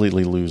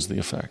completely lose the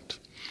effect.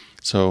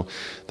 So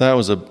that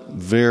was a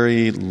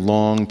very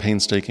long,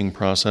 painstaking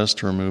process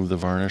to remove the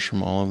varnish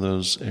from all of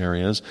those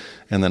areas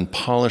and then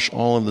polish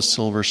all of the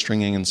silver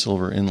stringing and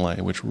silver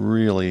inlay, which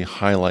really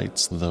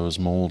highlights those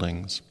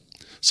moldings.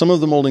 Some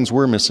of the moldings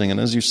were missing, and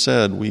as you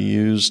said, we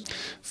used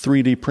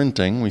 3D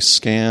printing. We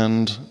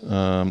scanned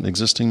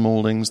existing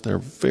moldings. They're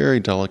very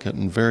delicate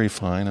and very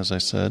fine, as I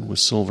said, with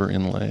silver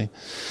inlay.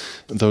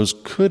 Those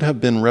could have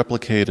been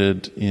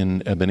replicated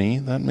in ebony.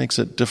 That makes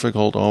it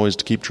difficult always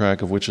to keep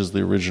track of which is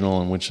the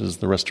original and which is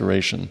the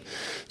restoration.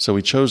 So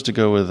we chose to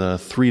go with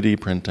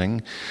 3D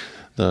printing.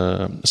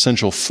 The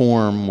essential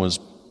form was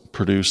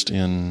produced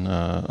in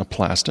a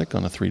plastic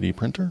on a 3D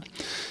printer,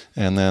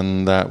 and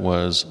then that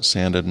was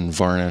sanded and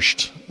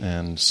varnished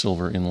and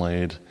silver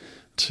inlaid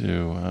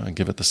to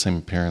give it the same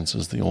appearance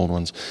as the old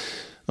ones.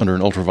 Under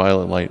an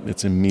ultraviolet light,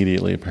 it's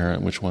immediately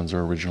apparent which ones are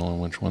original and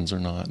which ones are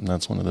not, and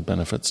that's one of the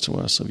benefits to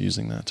us of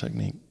using that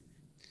technique.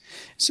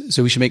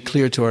 So we should make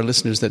clear to our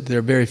listeners that there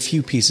are very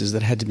few pieces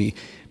that had to be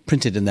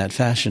printed in that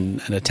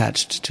fashion and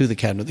attached to the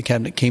cabinet. The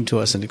cabinet came to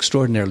us in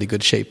extraordinarily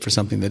good shape for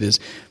something that is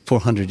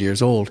 400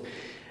 years old.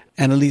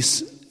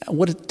 Annalise,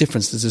 what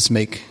difference does this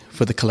make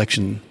for the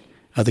collection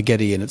of the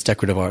Getty and its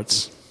decorative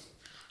arts?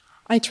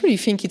 I truly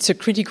think it's a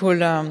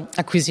critical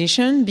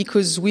acquisition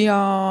because we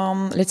are,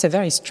 let's say,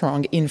 very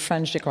strong in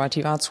French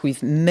decorative arts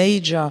with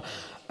major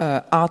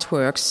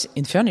artworks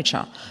in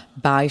furniture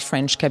by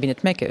French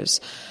cabinet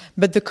makers.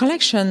 But the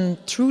collection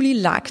truly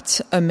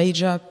lacked a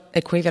major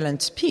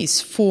equivalent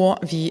piece for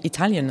the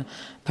Italian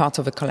part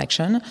of the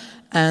collection,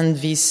 and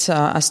this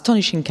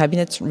astonishing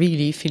cabinet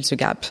really fills a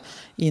gap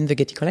in the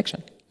Getty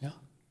collection. Yeah.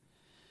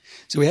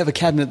 So we have a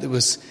cabinet that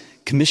was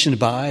commissioned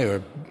by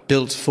or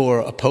built for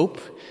a pope,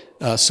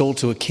 sold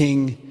to a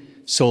king,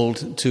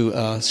 sold to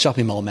a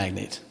shopping mall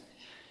magnate.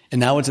 And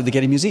now it's at the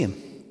Getty Museum,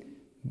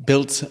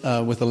 built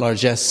with the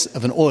largesse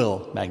of an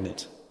oil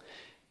magnate.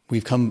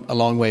 We've come a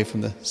long way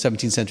from the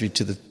 17th century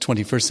to the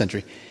 21st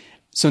century.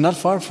 So not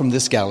far from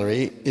this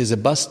gallery is a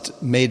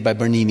bust made by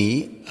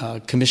Bernini,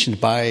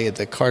 commissioned by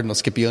the Cardinal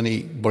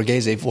Scipione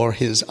Borghese for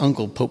his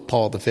uncle, Pope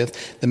Paul V,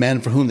 the man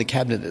for whom the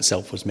cabinet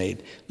itself was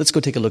made. Let's go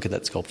take a look at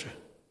that sculpture.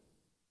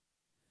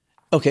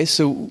 Okay,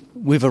 so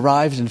we've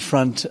arrived in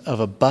front of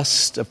a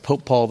bust of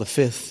Pope Paul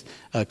V,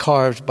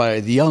 carved by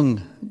the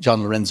young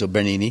Gian Lorenzo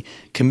Bernini,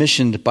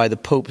 commissioned by the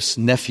Pope's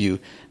nephew,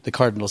 the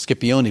Cardinal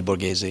Scipione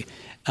Borghese.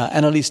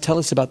 Annalise, tell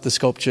us about the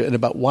sculpture and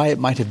about why it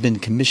might have been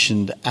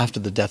commissioned after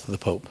the death of the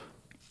Pope.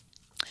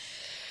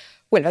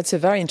 Well, that's a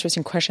very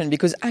interesting question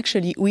because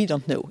actually we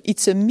don't know.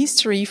 It's a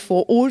mystery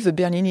for all the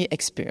Bernini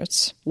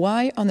experts.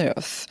 Why on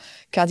earth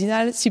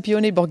Cardinal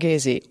Scipione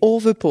Borghese or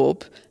the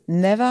Pope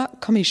never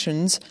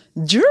commissioned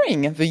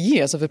during the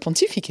years of the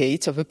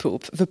pontificate of the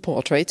Pope the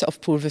portrait of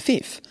Paul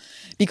V?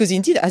 Because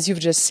indeed, as you've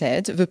just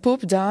said, the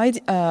Pope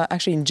died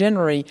actually in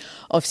January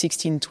of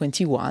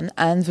 1621,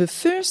 and the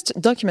first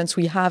documents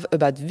we have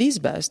about this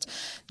bust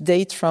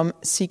date from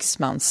 6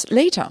 months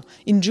later,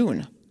 in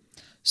June.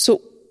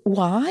 So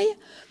why?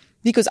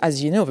 Because,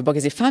 as you know, the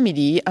Borghese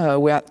family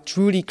were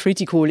truly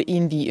critical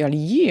in the early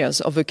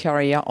years of the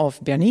career of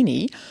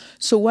Bernini.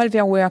 So while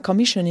they were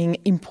commissioning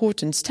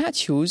important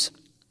statues,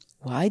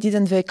 why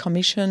didn't they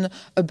commission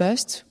a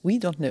bust? We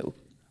don't know.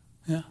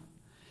 Yeah.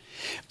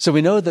 So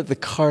we know that the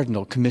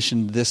Cardinal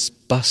commissioned this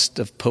bust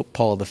of Pope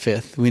Paul V.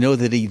 We know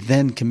that he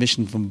then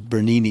commissioned from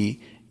Bernini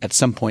at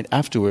some point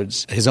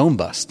afterwards his own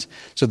bust.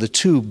 So the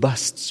two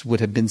busts would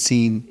have been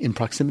seen in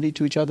proximity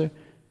to each other.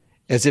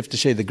 As if to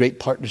say the great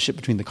partnership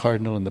between the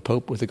Cardinal and the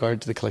Pope with regard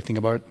to the collecting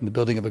of art and the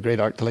building of a great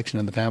art collection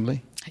in the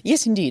family?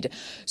 Yes, indeed.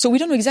 So we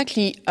don't know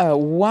exactly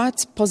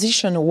what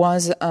position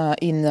was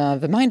in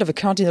the mind of a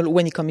cardinal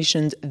when he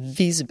commissioned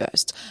this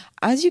bust.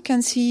 As you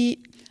can see,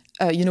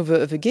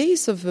 the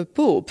gaze of the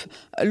Pope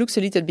looks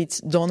a little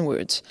bit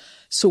downwards.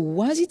 So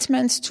was it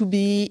meant to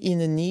be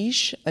in a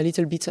niche, a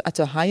little bit at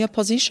a higher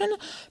position?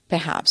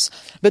 Perhaps.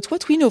 But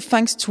what we know,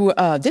 thanks to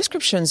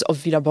descriptions of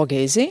Villa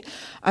Borghese,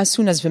 as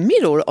soon as the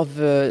middle of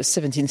the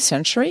 17th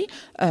century,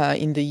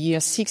 in the year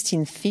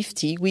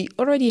 1650, we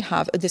already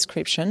have a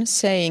description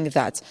saying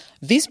that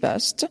this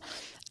bust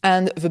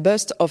and the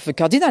bust of the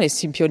Cardinale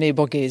Scipione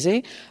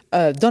Borghese,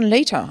 done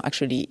later,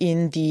 actually,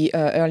 in the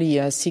early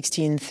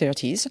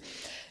 1630s,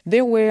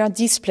 they were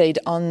displayed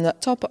on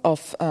top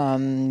of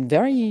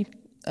very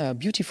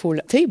beautiful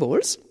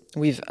tables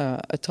with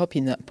a top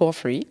in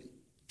porphyry,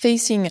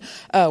 facing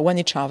one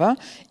each other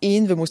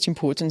in the most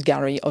important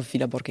gallery of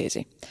Villa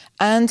Borghese.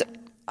 And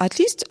at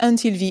least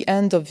until the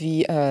end of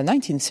the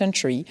 19th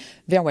century,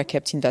 they were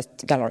kept in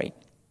that gallery.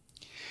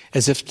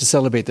 As if to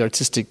celebrate the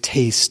artistic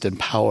taste and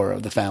power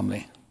of the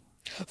family.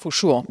 For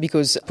sure,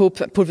 because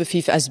Pope Paul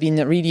V has been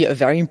really a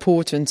very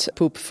important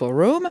pope for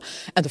Rome.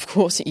 And of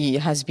course, he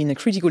has been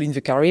critical in the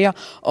career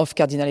of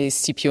Cardinale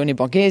Scipione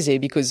Borghese,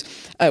 because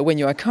when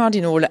you're a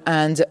cardinal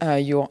and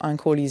your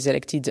uncle is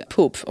elected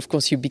pope, of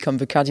course, you become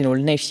the cardinal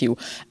nephew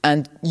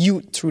and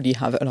you truly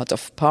have a lot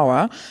of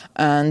power.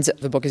 And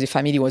the Borghese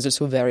family was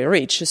also very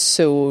rich.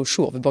 So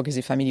sure, the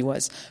Borghese family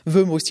was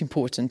the most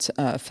important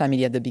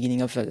family at the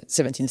beginning of the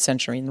 17th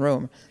century in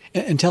Rome.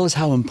 And tell us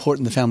how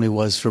important the family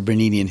was for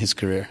Bernini in his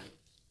career.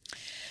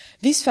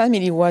 This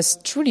family was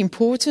truly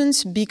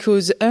important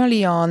because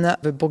early on,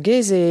 the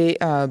Borghese,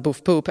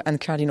 both Pope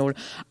and Cardinal,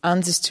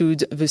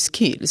 understood the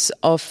skills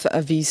of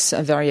this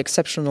very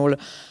exceptional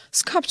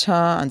sculptor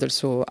and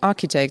also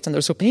architect and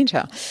also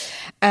painter.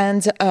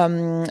 And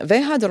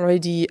they had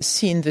already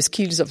seen the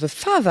skills of the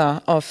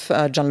father of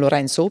Gian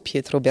Lorenzo,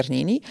 Pietro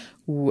Bernini,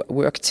 who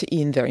worked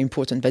in very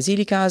important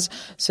basilicas,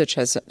 such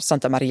as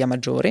Santa Maria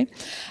Maggiore.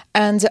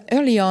 And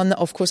early on,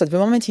 of course, at the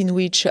moment in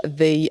which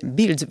they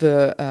built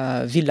the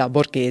Villa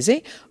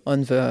Borghese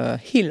on the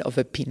hill of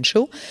the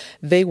Pincio,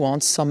 they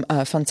want some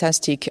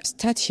fantastic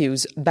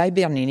statues by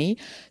Bernini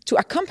to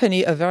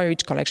accompany a very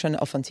rich collection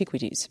of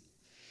antiquities.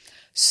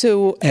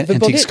 So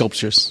antique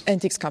sculptures.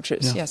 Antique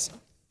sculptures, yes.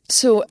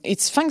 So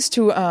it's thanks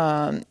to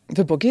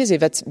the Borghese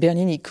that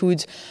Bernini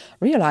could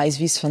realize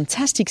these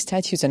fantastic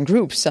statues and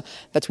groups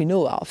that we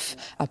know of.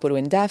 Apollo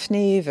and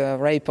Daphne, the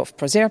Rape of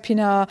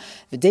Proserpina,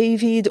 the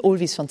David, all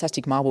these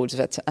fantastic marbles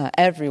that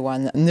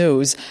everyone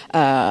knows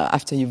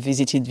after you've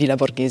visited Villa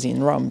Borghese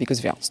in Rome,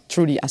 because they are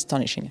truly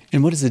astonishing.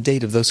 And what is the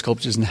date of those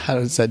sculptures, and how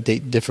does that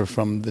date differ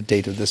from the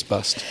date of this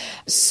bust?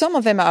 Some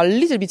of them are a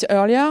little bit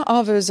earlier,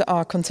 others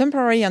are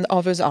contemporary, and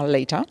others are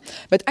later.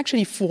 But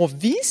actually for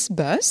this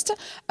bust,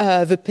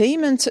 the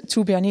payment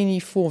to Bernini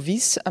for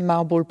this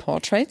marble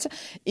portrait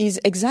is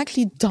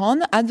exactly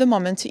done at the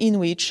moment in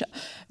which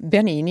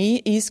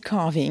Bernini is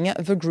carving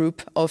the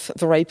group of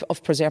the Rape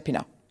of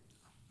Proserpina.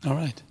 All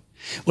right.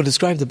 Well,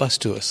 describe the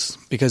bust to us,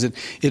 because it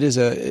is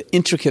an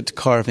intricate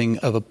carving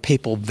of a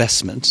papal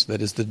vestment,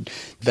 that is the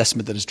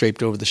vestment that is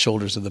draped over the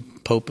shoulders of the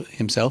Pope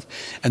himself,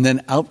 and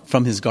then out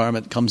from his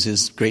garment comes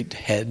his great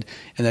head,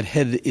 and that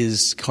head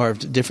is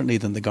carved differently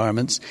than the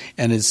garments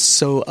and is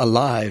so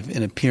alive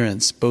in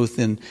appearance, both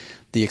in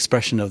the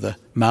expression of the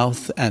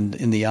mouth and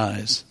in the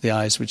eyes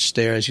which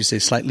stare, as you say,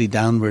 slightly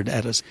downward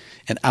at us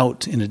and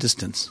out in a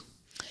distance.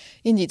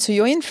 Indeed. So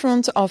you're in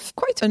front of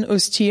quite an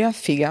austere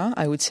figure,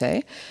 I would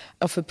say,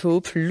 of a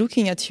pope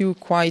looking at you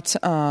quite,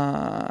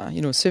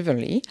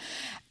 severely.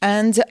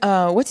 And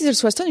what is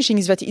also astonishing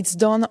is that it's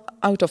done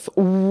out of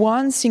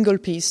one single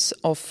piece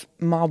of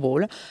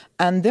marble.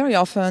 And very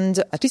often,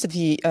 at least at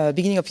the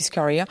beginning of his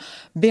career,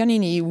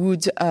 Bernini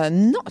would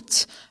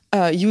not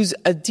use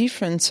a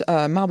different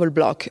marble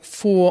block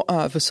for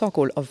the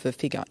socle of the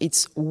figure.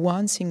 It's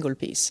one single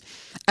piece.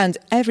 And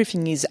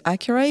everything is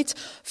accurate,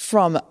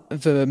 from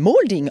the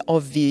molding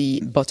of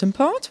the bottom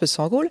part, the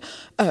socle,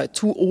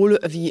 to all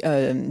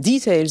the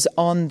details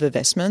on the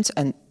vestment,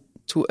 and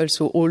to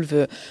also all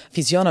the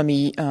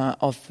physiognomy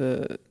of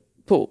the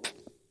Pope.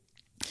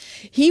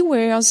 He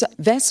wears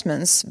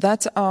vestments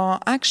that are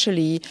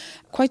actually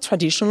quite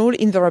traditional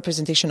in the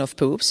representation of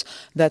popes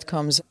that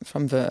comes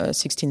from the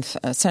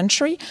 16th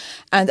century.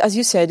 And as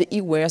you said,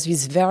 he wears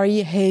this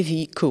very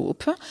heavy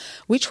cope,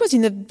 which was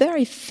in a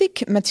very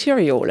thick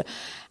material.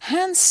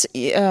 Hence,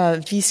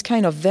 this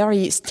kind of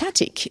very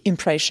static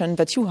impression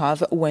that you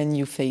have when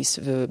you face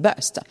the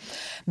bust.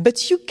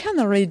 But you can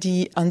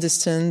already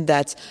understand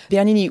that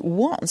Bernini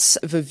wants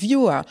the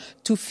viewer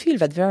to feel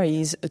that there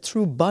is a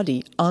true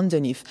body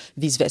underneath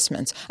these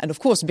vestments. And of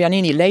course,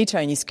 Bernini later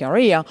in his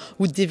career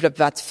would develop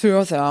that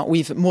further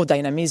with more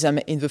dynamism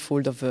in the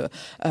fold of the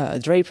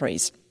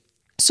draperies.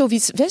 So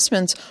this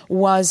vestment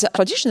was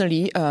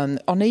traditionally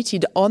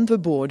ornated on the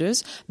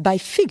borders by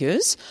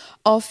figures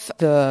of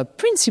the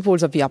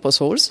principals of the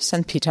apostles,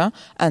 St. Peter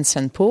and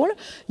St. Paul.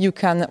 You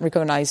can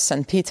recognize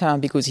St. Peter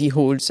because he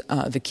holds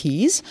the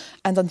keys.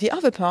 And on the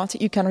other part,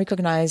 you can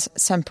recognize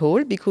St.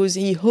 Paul because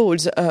he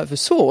holds the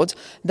sword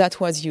that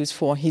was used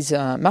for his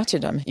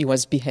martyrdom. He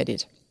was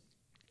beheaded.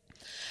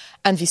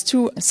 And these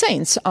two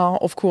saints are,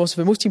 of course,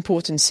 the most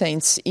important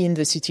saints in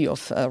the city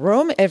of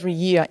Rome. Every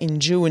year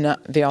in June,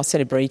 they are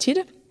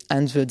celebrated,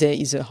 and the day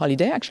is a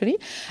holiday, actually.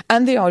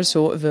 And they are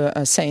also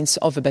the saints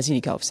of the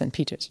Basilica of St.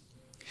 Peter's.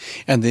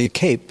 And the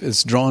cape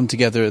is drawn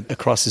together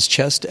across his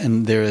chest,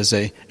 and there is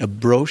a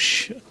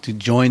brooch that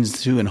joins the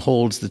two and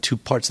holds the two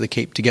parts of the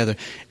cape together.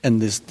 And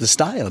the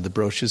style of the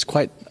brooch is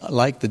quite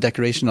like the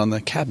decoration on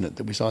the cabinet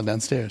that we saw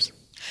downstairs.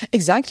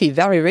 Exactly,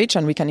 very rich,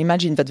 and we can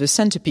imagine that the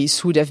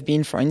centerpiece would have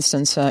been, for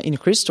instance, in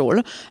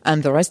crystal,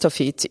 and the rest of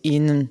it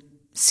in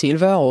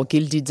silver or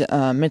gilded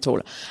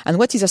metal. And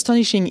what is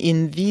astonishing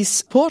in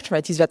this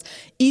portrait is that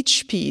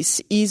each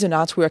piece is an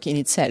artwork in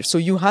itself. So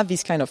you have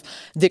this kind of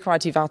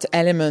decorative art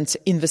element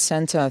in the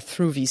center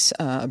through this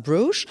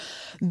brooch.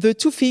 The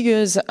two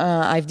figures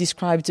I've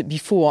described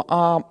before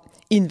are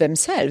in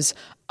themselves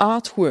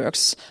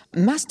artworks,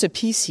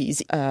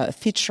 masterpieces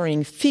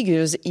featuring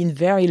figures in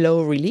very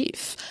low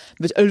relief.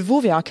 But although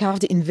they are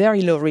carved in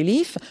very low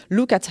relief,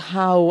 look at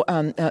how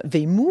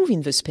they move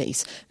in the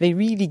space. They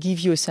really give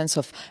you a sense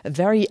of a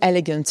very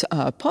elegant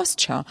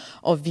posture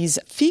of these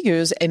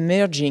figures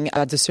emerging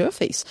at the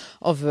surface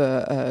of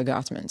a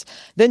garment.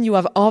 Then you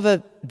have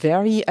other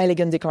very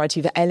elegant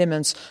decorative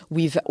elements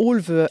with all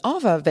the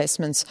other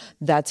vestments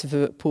that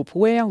the Pope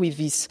wear, with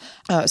this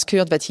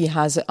skirt that he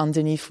has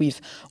underneath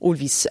with all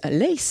this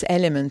lace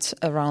element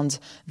around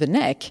the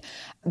neck.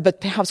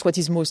 But perhaps what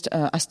is most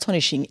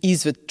astonishing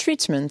is the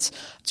treatment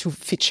to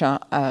feature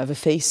the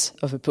face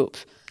of the Pope.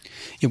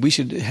 Yeah, we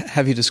should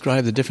have you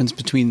describe the difference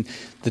between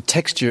the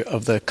texture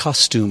of the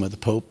costume of the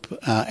Pope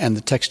and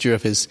the texture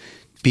of his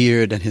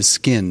beard and his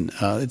skin.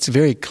 It's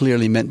very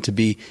clearly meant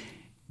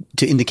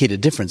to indicate a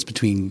difference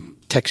between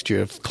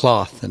texture of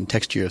cloth and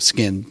texture of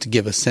skin, to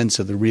give a sense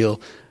of the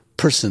real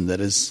person that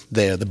is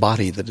there, the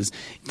body that is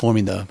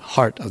forming the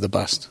heart of the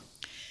bust.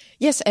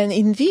 Yes, and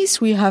in this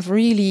we have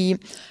really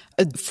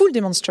a full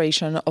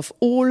demonstration of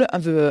all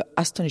of the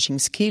astonishing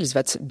skills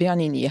that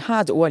Bernini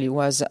had while he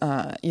was,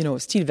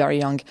 still very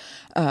young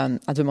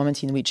at the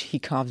moment in which he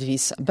carved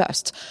this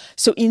bust.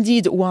 So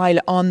indeed, while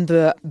on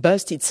the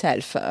bust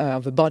itself,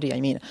 the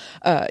body,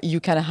 you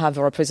can have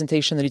a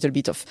representation a little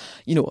bit of,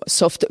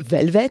 soft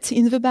velvet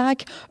in the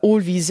back.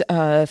 All these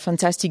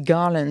fantastic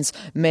garlands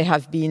may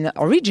have been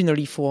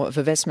originally for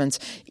the vestments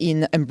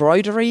in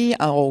embroidery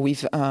or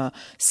with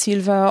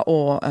silver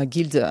or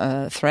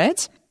gilt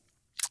threads.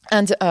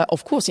 And,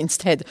 of course,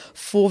 instead,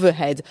 for the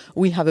head,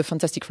 we have a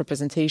fantastic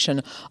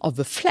representation of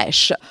the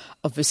flesh,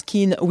 of the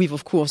skin, with,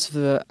 of course,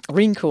 the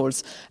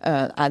wrinkles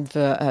at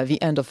the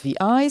end of the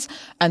eyes,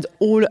 and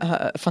all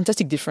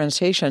fantastic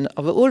differentiation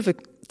of all the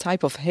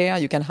type of hair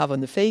you can have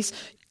on the face.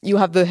 You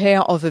have the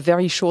hair of a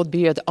very short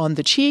beard on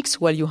the cheeks,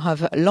 while you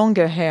have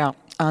longer hair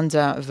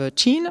under the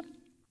chin,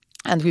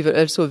 and with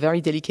also a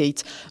very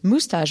delicate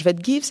moustache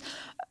that gives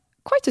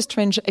quite a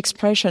strange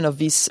expression of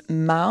this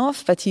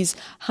mouth that is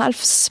half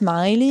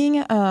smiling,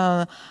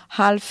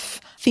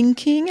 half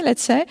thinking,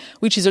 let's say,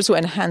 which is also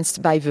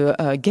enhanced by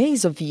the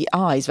gaze of the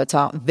eyes that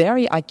are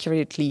very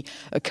accurately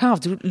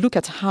carved. Look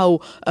at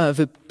how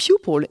the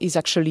pupil is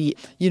actually,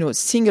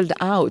 singled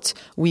out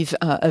with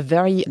a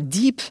very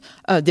deep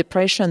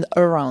depression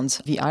around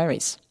the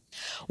iris.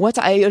 What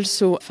I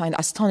also find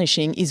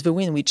astonishing is the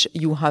way in which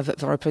you have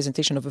the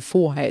representation of the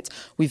forehead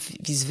with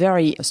this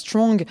very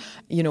strong,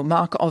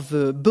 mark of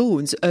the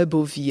bones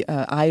above the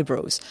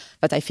eyebrows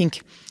that I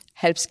think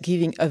helps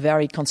giving a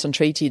very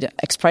concentrated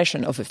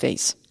expression of the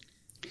face.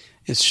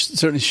 It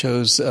certainly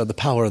shows the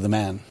power of the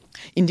man.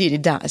 Indeed,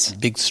 it does.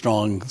 Big,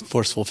 strong,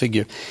 forceful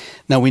figure.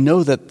 Now, we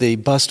know that the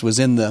bust was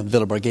in the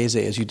Villa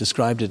Borghese, as you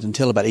described it,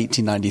 until about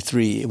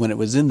 1893. When it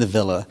was in the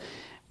villa,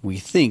 we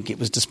think it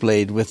was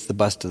displayed with the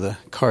bust of the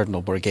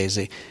Cardinal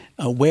Borghese.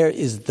 Where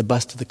is the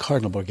bust of the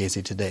Cardinal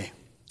Borghese today?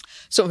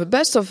 So the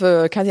bust of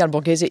Cardinal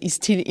Borghese is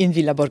still in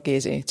Villa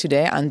Borghese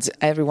today, and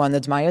everyone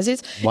admires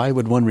it. Why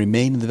would one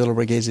remain in the Villa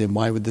Borghese, and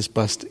why would this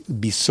bust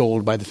be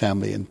sold by the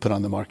family and put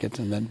on the market,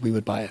 and then we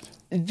would buy it?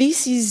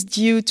 This is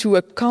due to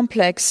a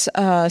complex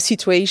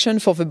situation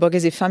for the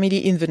Borghese family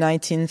in the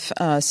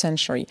 19th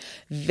century.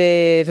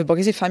 The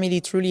Borghese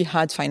family truly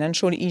had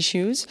financial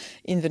issues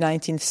in the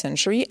 19th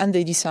century, and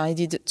they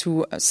decided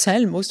to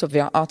sell most of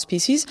their art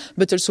pieces,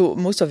 but also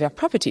most of their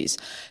properties.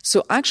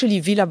 So actually,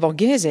 Villa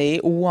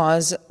Borghese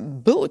was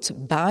bought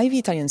by the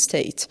Italian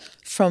state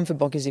from the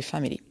Borghese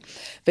family.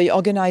 They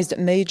organized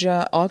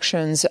major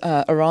auctions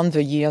around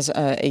the years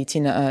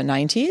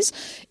 1890s,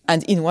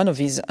 and in one of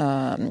these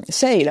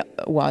sales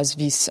was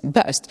this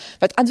bust,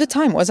 that at the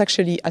time was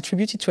actually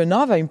attributed to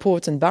another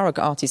important Baroque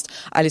artist,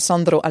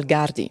 Alessandro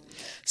Algardi.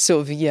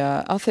 So the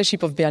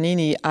authorship of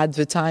Bernini at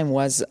the time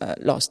was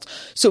lost.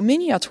 So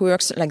many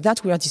artworks like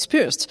that were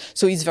dispersed.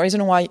 So it's the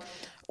reason why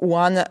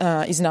One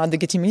is now at the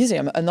Getty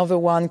Museum. Another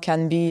one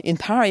can be in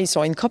Paris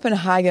or in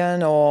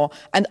Copenhagen,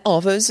 and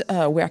others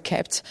were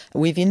kept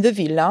within the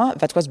villa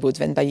that was bought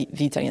then by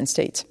the Italian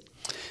state.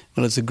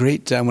 Well, it's a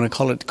great, I'm going to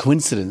call it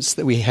coincidence,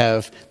 that we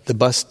have the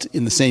bust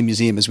in the same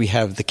museum as we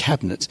have the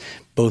cabinet,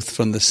 both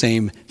from the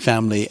same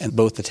family and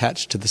both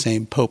attached to the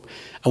same pope.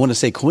 I want to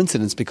say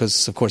coincidence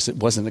because, of course, it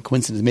wasn't a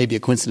coincidence. Maybe a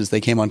coincidence they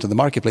came onto the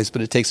marketplace,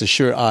 but it takes a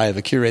sure eye of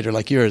a curator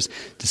like yours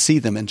to see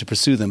them and to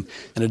pursue them,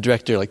 and a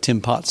director like Tim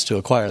Potts to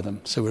acquire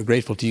them. So we're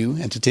grateful to you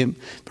and to Tim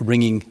for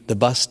bringing the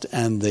bust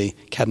and the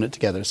cabinet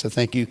together. So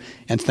thank you,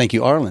 and thank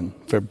you, Arlen,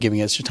 for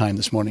giving us your time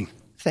this morning.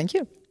 Thank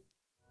you.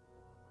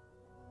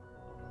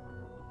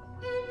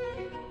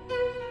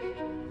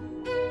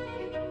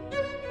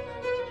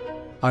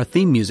 Our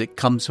theme music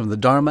comes from the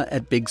Dharma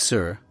at Big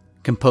Sur,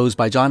 composed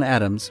by John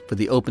Adams for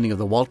the opening of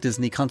the Walt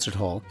Disney Concert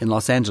Hall in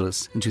Los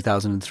Angeles in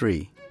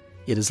 2003.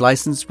 It is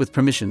licensed with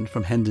permission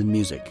from Hendon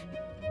Music.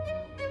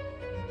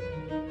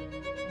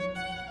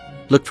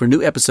 Look for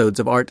new episodes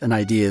of Art and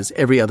Ideas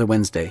every other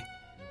Wednesday.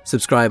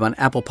 Subscribe on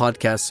Apple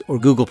Podcasts or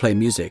Google Play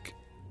Music.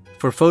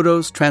 For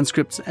photos,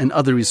 transcripts, and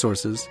other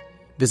resources,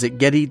 visit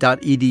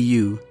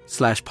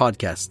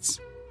getty.edu/podcasts.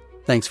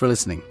 Thanks for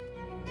listening.